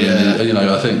scary. And,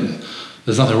 I think...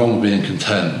 There's nothing wrong with being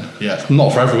content.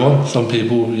 Not for everyone. Some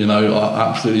people, are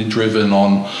absolutely driven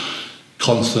on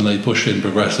constantly pushing,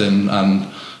 progressing, and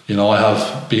I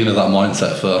have been in that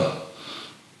mindset for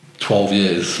 12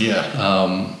 years.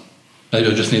 Maybe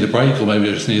I just need a break, or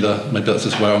maybe maybe that's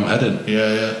just where I'm heading.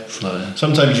 So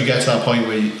sometimes you get to that point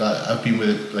where I've been with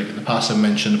it, like in the past. I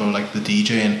mentioned about like the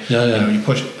DJing. You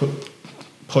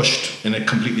pushed in a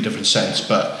completely different sense,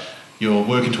 but you're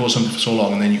working towards something for so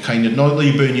long, and then you kind of, not that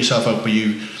you burn yourself out, but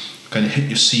you kind of hit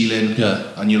your ceiling,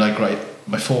 and you're like, right,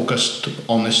 my focus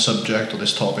on this subject or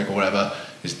this topic or whatever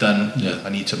is done. Yeah. I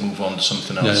need to move on to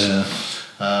something else. Yeah.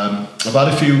 I've had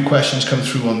a few questions come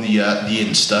through on the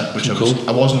Insta, which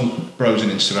I wasn't browsing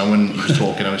Instagram when you was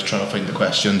talking. I was trying to find the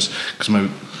questions because my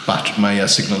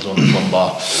signal's on one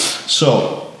bar.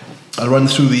 So I'll run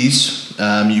through these.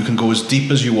 You can go as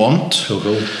deep as you want.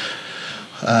 Cool.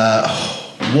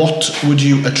 What would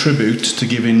you attribute to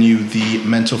giving you the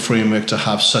mental framework to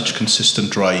have such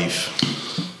consistent drive?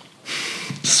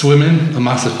 Swimming, a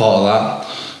massive part of that,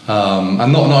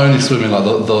 and not only swimming, like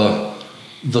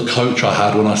the coach I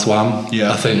had when I swam.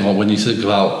 Yeah. I think when you think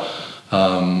about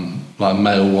like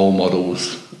male role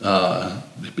models,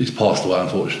 he's passed away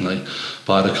unfortunately,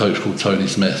 but I had a coach called Tony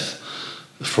Smith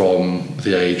from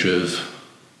the age of,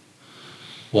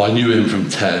 well, I knew him from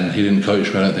 10, he didn't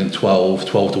coach me, I don't think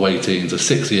 12 to 18, so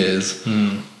 6 years.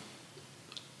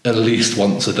 At least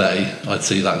once a day I'd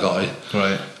see that guy.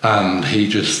 Right. And he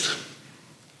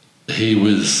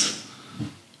was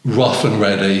rough and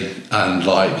ready and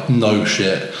like no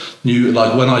shit. Knew,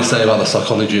 like when I say about the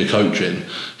psychology of coaching,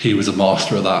 he was a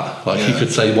master of that. Like he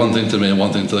could say one thing to me and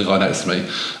one thing to the guy next to me,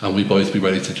 and we'd both be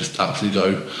ready to just absolutely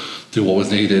go do what was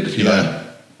needed. You know,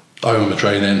 I remember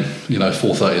training,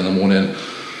 4:30 in the morning,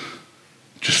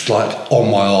 just like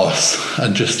on my arse,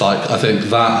 and just like I think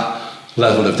that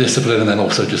level of discipline, and then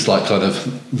also just like kind of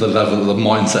the level of the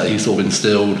mindset he sort of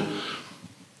instilled,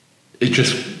 it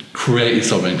just created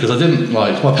something. Because I didn't,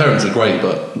 like, my parents are great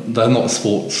but they're not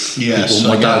sports people.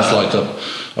 My dad's like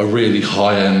a really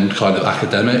high-end kind of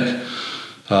academic,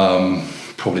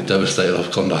 probably devastated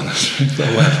I've gone down this route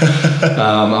that way.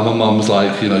 And my mum's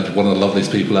like one of the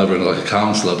loveliest people ever and like a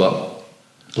counsellor, but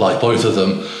like both of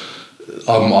them,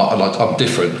 I'm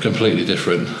different, completely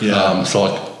different.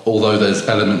 So although there's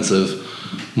elements of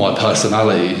my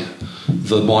personality,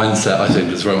 the mindset I think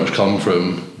has very much come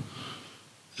from,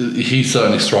 he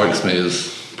certainly strikes me as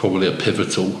probably a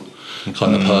pivotal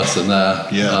kind of person there.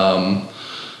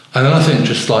 And then I think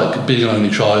just like being an only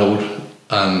child,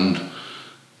 and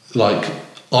like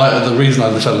the reason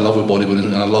I fell in love with bodybuilding,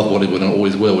 and I love bodybuilding and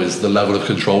always will, is the level of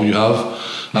control you have.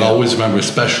 And I always remember,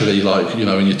 especially like in your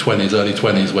 20s, early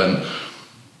 20s, when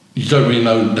you don't really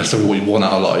know necessarily what you want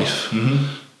out of life.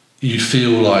 You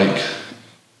feel like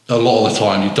a lot of the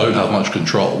time you don't have much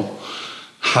control.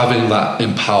 Having that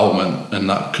empowerment and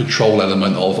that control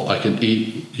element of I can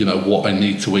eat, what I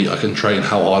need to eat, I can train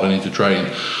how hard I need to train,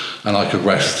 and I can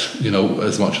rest,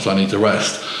 as much as I need to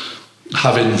rest.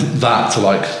 Having that to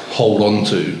like hold on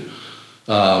to,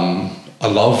 I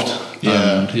loved.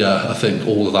 And I think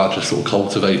all of that just sort of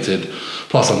cultivated.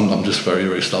 Plus I'm just very,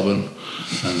 very stubborn,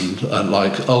 and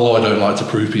like, although I don't like to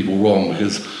prove people wrong,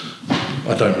 because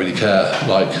I don't really care.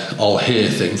 Like, I'll hear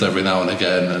things every now and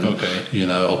again, and I'll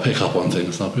pick up on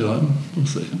things, and I'll be like, we'll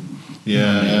see.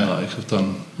 Like I'll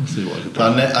see what I can do.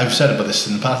 I've said about this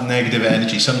in the past, negative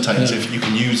energy. Sometimes if you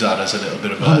can use that as a little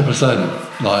bit of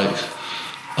 100%. Like,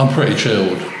 I'm pretty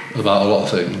chilled about a lot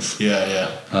of things.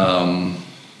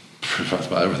 In fact,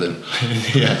 about everything.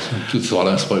 Good, so I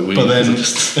don't smoke weed. But then,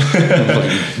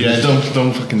 don't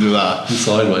don't fucking do that.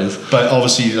 Sideways. But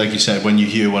obviously, like you said, when you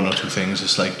hear one or two things,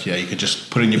 it's like you could just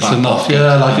put in your back pocket.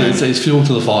 It's fuel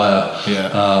to the fire.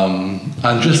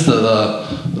 And just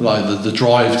the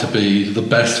drive to be the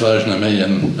best version of me,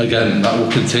 and again that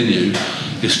will continue.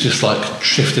 It's just like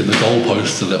shifting the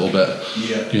goalposts a little bit.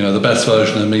 The best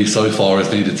version of me so far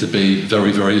has needed to be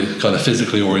very, very kind of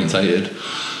physically orientated.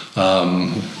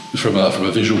 From a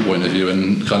visual point of view,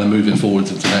 and kind of moving forwards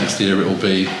into next year, it will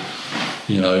be,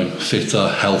 fitter,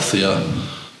 healthier,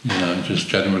 just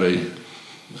generally,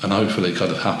 and hopefully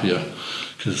kind of happier,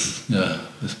 because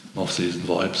it's off-season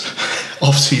vibes.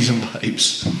 Off-season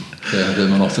vibes. A bit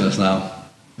monotonous now.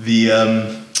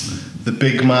 The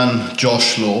big man,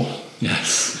 Josh Law.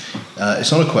 Yes.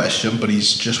 It's not a question, but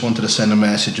he's just wanted to send a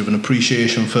message of an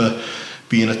appreciation for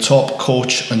being a top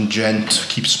coach and gent.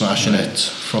 Keep smashing it.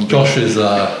 From Josh is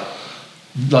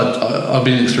I've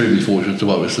been extremely fortunate to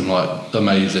work with some like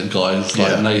amazing guys.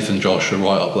 Like Nathan, Josh are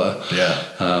right up there.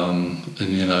 And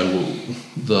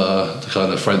the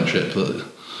kind of friendship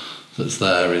that's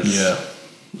there is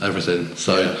everything.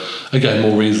 So again,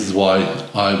 more reasons why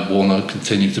I want to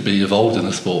continue to be involved in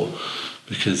the sport,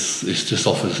 because it's just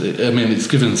offers. It's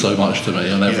given so much to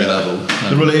me on every level.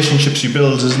 The relationships you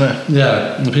build, isn't it?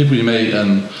 The people you meet,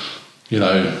 and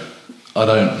I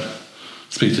don't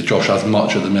speak to Josh as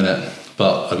much at the minute,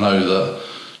 but I know that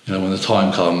when the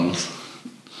time comes,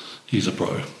 he's a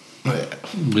pro.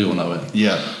 We all know it.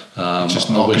 I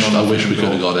wish we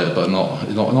could have got it, but not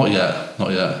yet.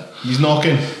 Not yet. He's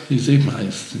knocking. He's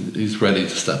ready to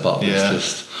step up. It's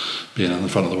just being in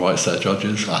front of the right set of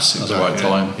judges at the right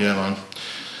time.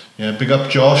 Yeah, big up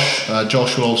Josh.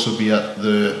 Josh will also be at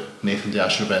the Nathan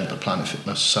D'Asher event at Planet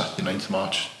Fitness Saturday 9th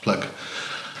March. Plug.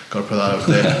 Got to put that out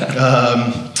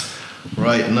there.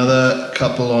 Right, another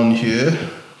couple on here.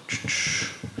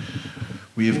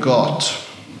 We've got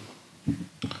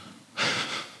the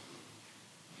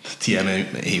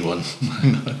TMA one.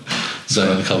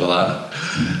 Don't cover that.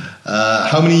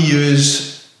 How many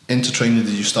years into training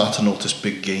did you start to notice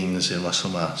big gains in muscle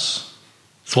mass?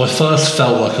 So I first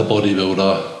felt like a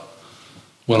bodybuilder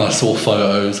when I saw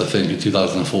photos, I think in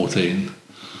 2014.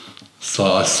 So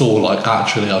I saw like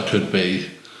actually I could be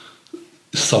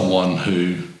someone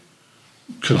who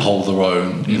could hold their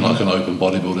own in like an open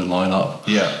bodybuilding lineup.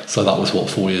 Yeah. So that was what,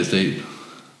 4 years deep.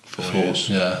 4 years.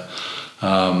 Yeah.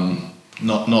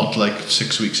 Not like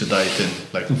 6 weeks of dieting.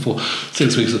 Like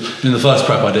 6 weeks. In the first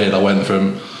prep I did, I went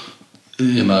from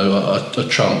a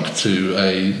chunk to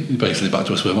basically back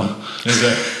to a swimmer. Is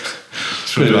it?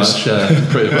 Pretty much, yeah.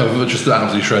 Just an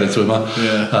absolutely shredded swimmer.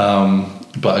 Yeah.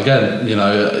 But again,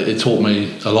 it taught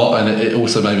me a lot, and it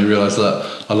also made me realise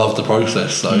that I love the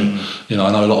process. So, I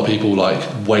know a lot of people like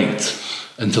wait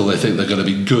until they think they're going to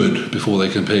be good before they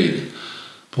compete.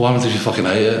 But what happens if you fucking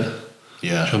hate it? Yeah. Do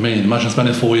you know what I mean? Imagine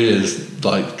spending 4 years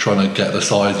like trying to get the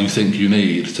size you think you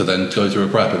need to then go through a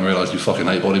prep and realise you fucking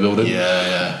hate bodybuilding.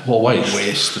 Yeah. What a waste.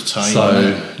 Waste of time. So,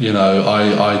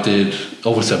 I did,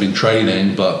 obviously I've been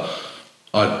training, but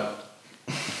I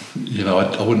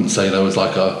wouldn't say there was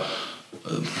like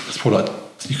it's probably like,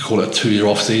 you could call it a 2 year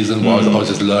off season where I was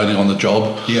just learning on the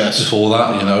job. Yes. Before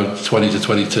that, 20 to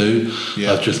 22, yeah.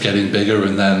 I was just getting bigger,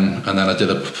 and then I did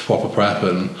a proper prep,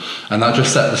 and that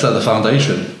just set the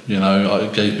foundation.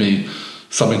 It gave me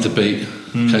something to beat.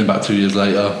 Came back 2 years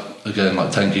later, again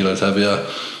like 10 kilos heavier,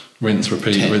 rinse,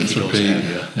 repeat.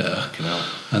 Heavier. Yeah.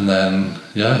 And then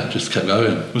just kept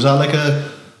going. Was that like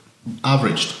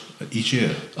averaged each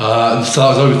year? So that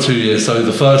was over 2 years. So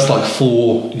the first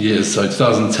 4 years, so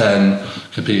 2010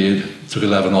 competed, took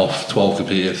 11 off, 12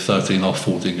 competed, 13 off,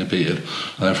 14 competed,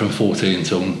 and then from 14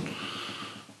 till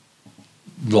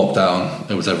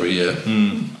lockdown it was every year.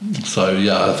 So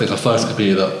I think I first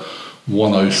competed at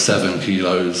 107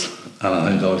 kilos, and I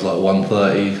think I was like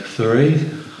 133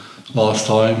 last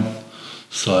time.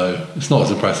 So it's not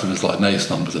as impressive as like Nate's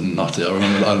numbers are nutty. I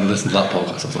remember I listened to that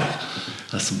podcast, I was like,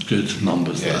 that's some good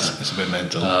numbers there. It's a bit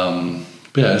mental.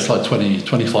 But it's like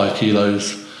 25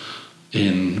 kilos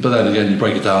in, but then again, you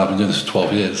break it down, I've been doing this for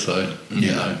 12 years, so,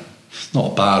 it's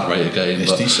not a bad rate of gain.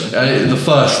 It's but decent. The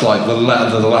first, the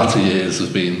latter years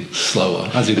have been slower,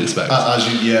 as you'd expect. I was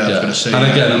going to say. And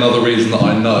again, another reason that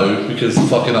I know, because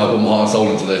fucking hell, I put my heart and soul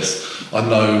into this, I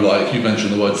know, you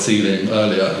mentioned the word ceiling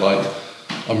earlier,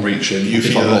 I'm reaching. You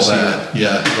feel I'm not there.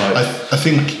 Yeah. I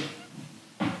think,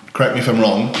 correct me if I'm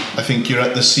wrong, I think you're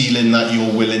at the ceiling that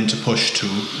you're willing to push to.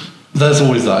 There's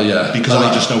always that, yeah. Because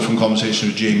I just know from conversation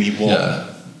with Jamie what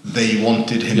they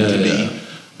wanted him to be,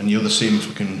 and you're the same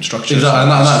fucking structure. Exactly, and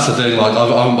that's the thing.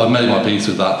 I've made my peace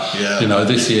with that. Yeah.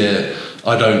 This year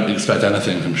I don't expect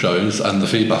anything from shows, and the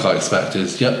feedback I expect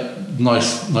is,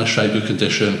 nice shape, good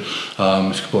condition.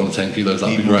 If you could put on 10 kilos,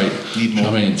 that'd be great. Need more.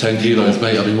 I mean, 10 kilos,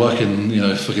 mate. I've been working,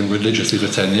 fucking religiously for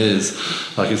 10 years.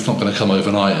 It's not going to come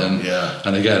overnight,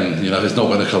 and again, if it's not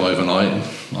going to come overnight,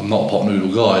 I'm not a pot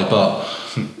noodle guy, but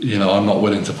I'm not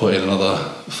willing to put in another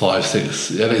 5, 6,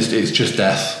 and it's just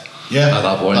death. Yeah, at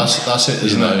that point, that's it.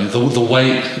 Isn't it? The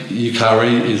weight you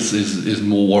carry is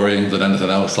more worrying than anything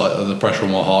else. The pressure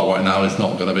on my heart right now is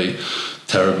not going to be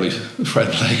terribly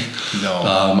friendly. No.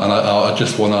 And I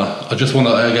just wanna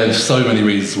again, so many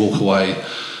reasons to walk away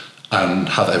and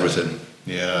have everything.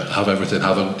 Yeah. Have everything.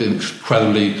 Have an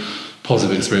incredibly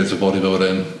positive experience with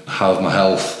bodybuilding. Have my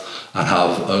health, and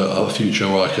have a future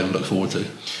where I can look forward to.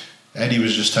 Eddie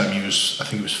was just telling me I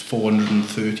think it was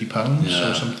 £430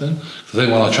 or something. I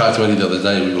think when I chatted to Eddie the other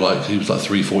day, he was like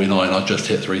 349. I just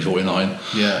hit 349.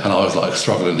 Yeah. And I was like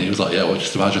struggling. He was like,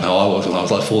 just imagine how I was when I was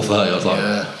like 430. I was like,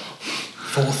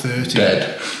 430.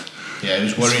 Dead. Yeah, it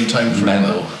was worrying time for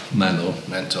mental.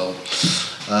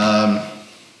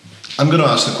 I'm going to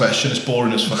ask the question. It's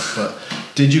boring as fuck, but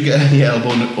did you get any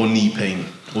elbow or knee pain,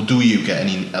 or do you get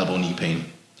any elbow knee pain?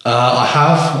 I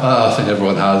have. I think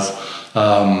everyone has.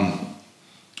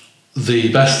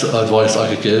 The best advice I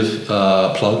could give,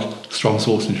 plug Strong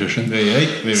Source Nutrition. There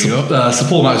we go.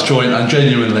 Support Max Joint, and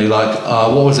genuinely,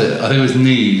 what was it? I think it was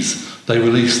knees. They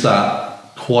released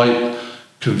that quite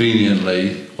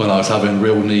conveniently when I was having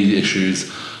real knee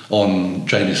issues on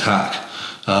Jamie's hack,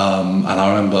 and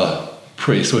I remember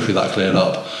pretty swiftly that cleared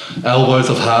up. Elbows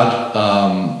I've had,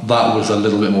 that was a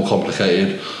little bit more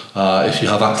complicated. If you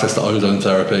have access to ozone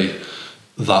therapy,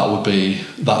 that was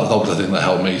the thing that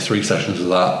helped me. 3 sessions of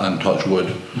that, and touch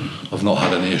wood, I've not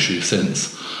had any issues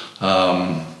since.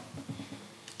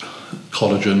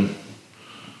 Collagen,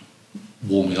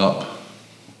 warming up,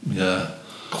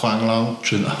 Quang Lao.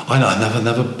 I know, I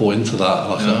never bought into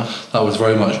that. That was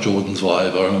very much Jordan's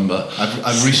vibe. I remember.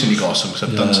 I've recently got some because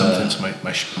I've done something to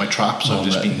my traps. I've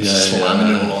just been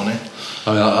slamming it all on it.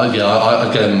 I mean,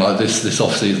 again, like this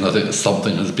off season, I think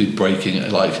something has been breaking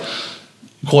it. Like,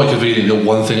 quite convenient,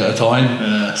 one thing at a time.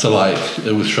 Yeah. So like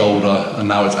it was shoulder, and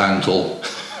now it's ankle.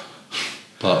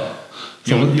 But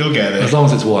you'll get it as long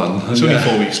as it's one. It's only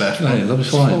 4 weeks left. Yeah, that'll be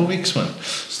fine. 4 weeks, man.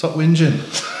 Stop whinging.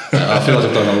 I feel like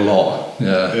I've done a lot.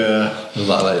 With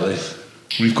that lately.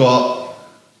 We've got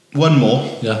one more,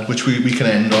 which we can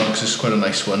end on because it's quite a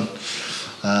nice one.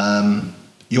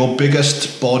 Your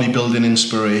biggest bodybuilding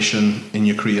inspiration in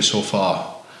your career so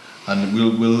far, and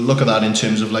we'll look at that in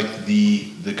terms of like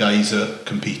the guys that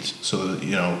compete, so that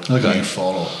you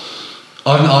follow.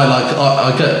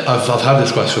 I've had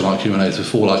this question like Q&As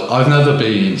before. Like, I've never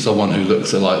been someone who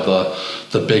looks at like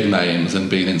the big names and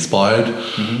been inspired,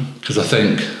 because I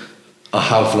think I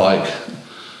have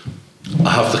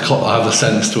the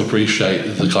sense to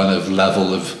appreciate the kind of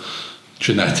level of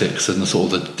genetics and the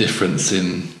sort of the difference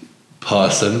in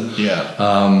person.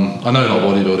 I know not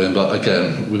bodybuilding, but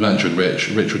again, we mentioned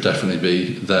Rich would definitely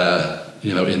be there,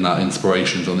 in that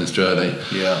inspirations on this journey.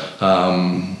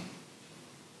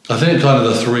 I think kind of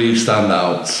the 3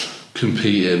 standouts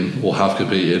competing or have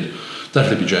competed,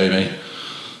 definitely be Jamie.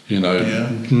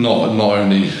 Not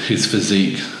only his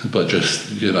physique, but just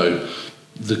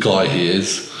the guy he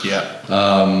is.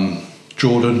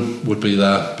 Jordan would be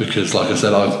there because, like I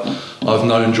said, I've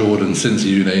known Jordan since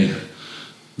uni.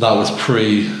 That was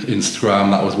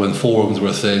pre-Instagram. That was when forums were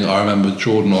a thing. I remember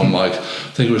Jordan on I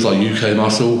think it was like UK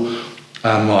Muscle,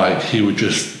 and like he would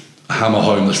just hammer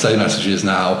home the same messages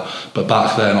now, but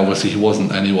back then obviously he wasn't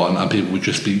anyone, and people would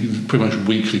just be pretty much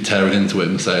weekly tearing into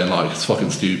him saying like, it's fucking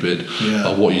stupid,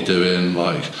 like, what are you doing,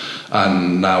 like,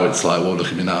 and now it's like, well, look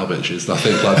at me now, bitches. And I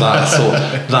think like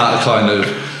that kind of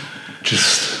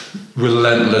just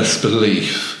relentless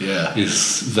belief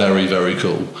is very, very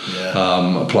cool.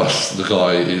 Plus the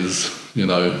guy is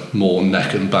more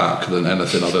neck and back than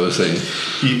anything I've ever seen.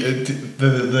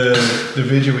 The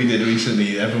video we did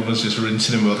recently, everyone was just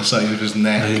rinsing him on the side of his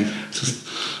neck.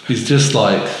 He's just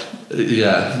like,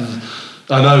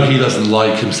 I know he doesn't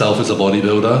like himself as a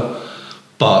bodybuilder,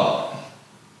 but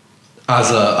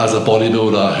as a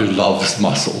bodybuilder who loves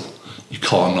muscle, you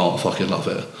can't not fucking love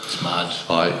it. It's mad.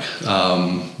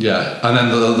 And then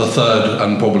the third,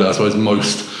 and probably I suppose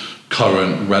most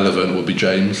current relevant, would be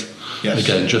James.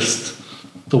 Again, just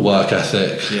the work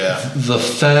ethic, the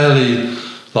fairly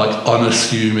like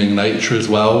unassuming nature as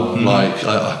well. Like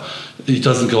he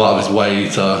doesn't go out of his way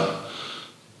to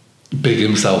big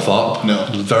himself up. No,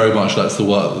 very much lets the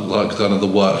work, like kind of the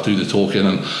work, do the talking.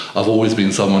 And I've always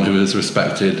been someone who has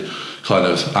respected kind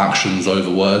of actions over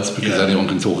words, because anyone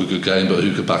can talk a good game, but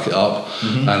who could back it up?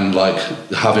 And like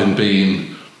having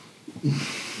been,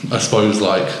 I suppose,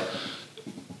 like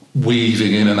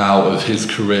weaving in and out of his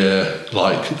career,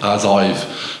 like as I've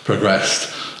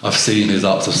progressed, I've seen his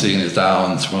ups, I've seen his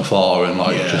downs from afar, and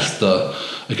like just the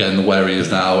where he is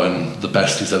now and the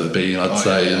best he's ever been, I'd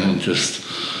say. And just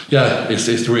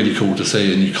it's really cool to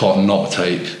see, and you can't not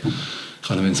take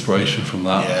kind of inspiration from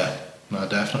that. No,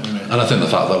 definitely, mate. And I think the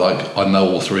fact that like I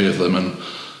know all 3 of them, and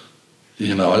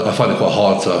I find it quite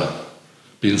hard to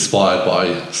be inspired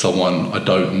by someone I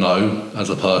don't know as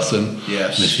a person.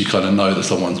 And if you kind of know that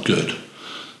someone's good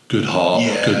heart,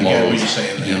 good morals,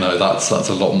 that's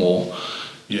a lot more.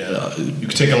 You can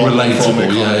take a lot relatable. From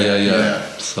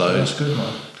it. So that's good,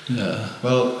 man.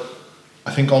 Well,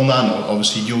 I think on that note,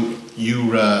 obviously you're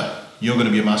going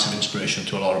to be a massive inspiration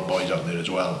to a lot of boys out there as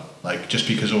well. Like, just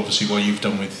because obviously what you've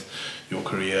done with your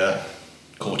career,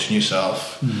 coaching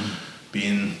yourself,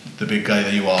 being the big guy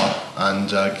that you are, and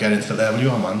getting to the level you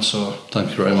are, man. So thank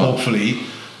you very much. Hopefully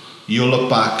you'll look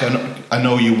back, and I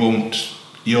know you won't.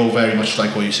 You're very much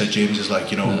like what you said. James is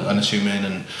like, unassuming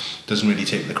and doesn't really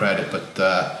take the credit, but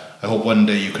I hope one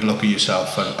day you can look at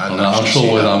yourself and I'm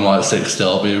sure when I'm like 60,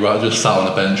 I'll be just sat on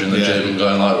the bench in the gym and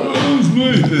going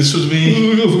like, this was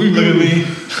me, look at me.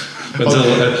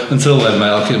 Until then, mate,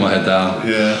 I'll keep my head down.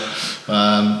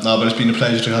 No, but it's been a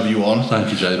pleasure to have you on.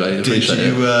 Thank you, Jay, mate. Appreciate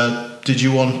it. Did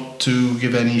you want to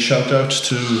give any shout outs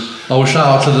to? I will shout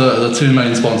out to the 2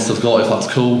 main sponsors I've got, if that's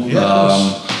cool.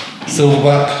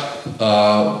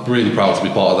 Silverback, really proud to be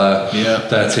part of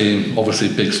their team. Obviously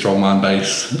big strongman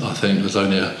base. I think there's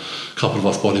only a couple of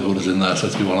us bodybuilders in there, so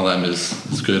to be one of them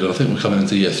is good. And I think we're coming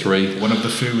into year 3. One of the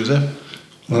few, is it?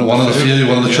 One of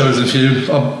the chosen few.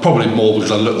 I'm probably more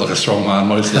because I look like a strong man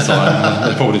most of the time.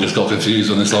 They probably just got confused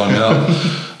when they signed me up.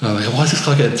 And they go, why is this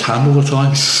guy getting tanned all the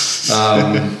time?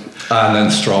 And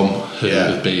then Strom, who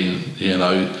have been, you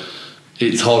know,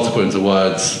 it's hard to put into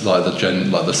words like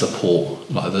the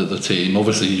support, like the team.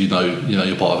 Obviously, you know,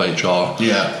 you're part of HR.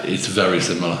 Yeah, it's very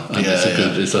similar, and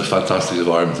it's a fantastic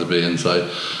environment to be in. So,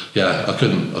 yeah, I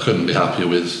couldn't be happier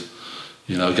with.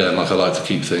 You know, again, like I like to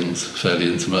keep things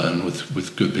fairly intimate and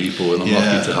with good people, and I'm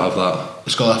lucky to have that.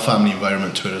 It's got that family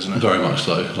environment to it, isn't it? Very much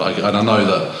so. Like, and I know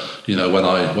that, you know, when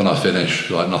I finish,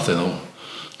 like nothing,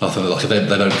 like they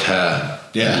don't care.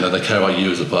 Yeah. You know, they care about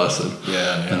you as a person.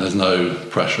 Yeah. And there's no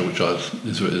pressure, which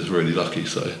is really lucky.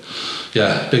 So,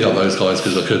 yeah, big up those guys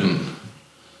because I couldn't,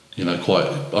 you know,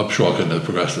 I'm sure I couldn't have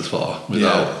progressed as far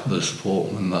without the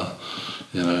support and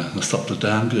you know, the stuff was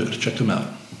damn good. Check them out.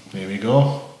 There we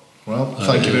go. Well,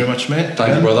 thank you very much, mate.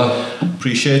 Thank you, brother.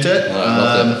 Appreciate it.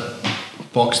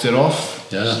 Boxed it off.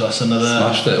 Yeah. So that's another.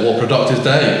 Smashed it. What a productive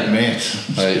day, mate.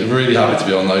 Hey, really happy to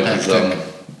be on though because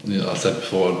you know, I said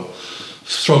before, I'm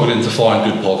struggling to find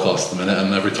good podcasts at the minute,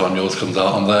 and every time yours comes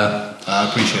out, I'm there. I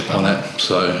appreciate that. On it.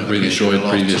 So really enjoyed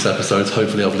previous episodes.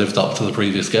 Hopefully, I've lived up to the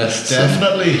previous guests.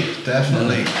 Definitely.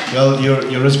 Well,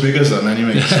 you're as big as them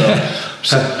anyway.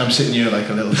 So I'm sitting here like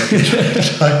a little fucking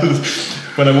child.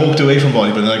 When I walked away from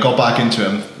bodybuilding, I got back into it.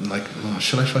 I'm like,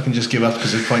 should I fucking just give up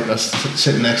because it's pointless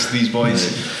sitting next to these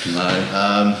boys? No.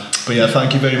 But yeah,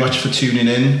 thank you very much for tuning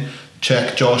in.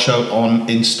 Check Josh out on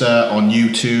Insta, on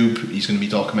YouTube. He's going to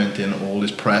be documenting all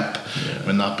his prep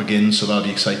when that begins, so that'll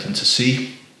be exciting to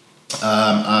see.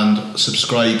 And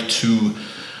subscribe to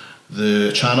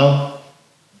the channel.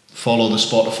 Follow the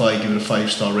Spotify, give it a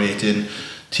 5-star rating.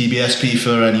 TBSP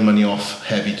for any money off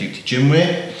heavy duty gym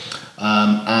wear.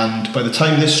 And by the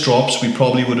time this drops, we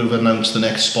probably would have announced the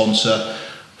next sponsor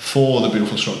for the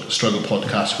Beautiful Struggle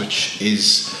podcast, which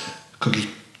is Cookie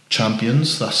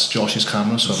Champions. That's Josh's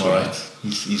camera, so I'm alright.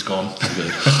 He's gone.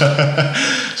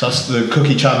 So that's the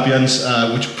Cookie Champions,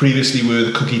 which previously were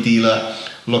the Cookie Dealer.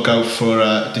 Look out for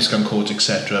discount codes,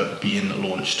 etc. being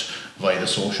launched via the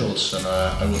socials, and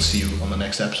I will see you on the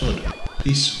next episode.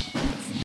 Peace.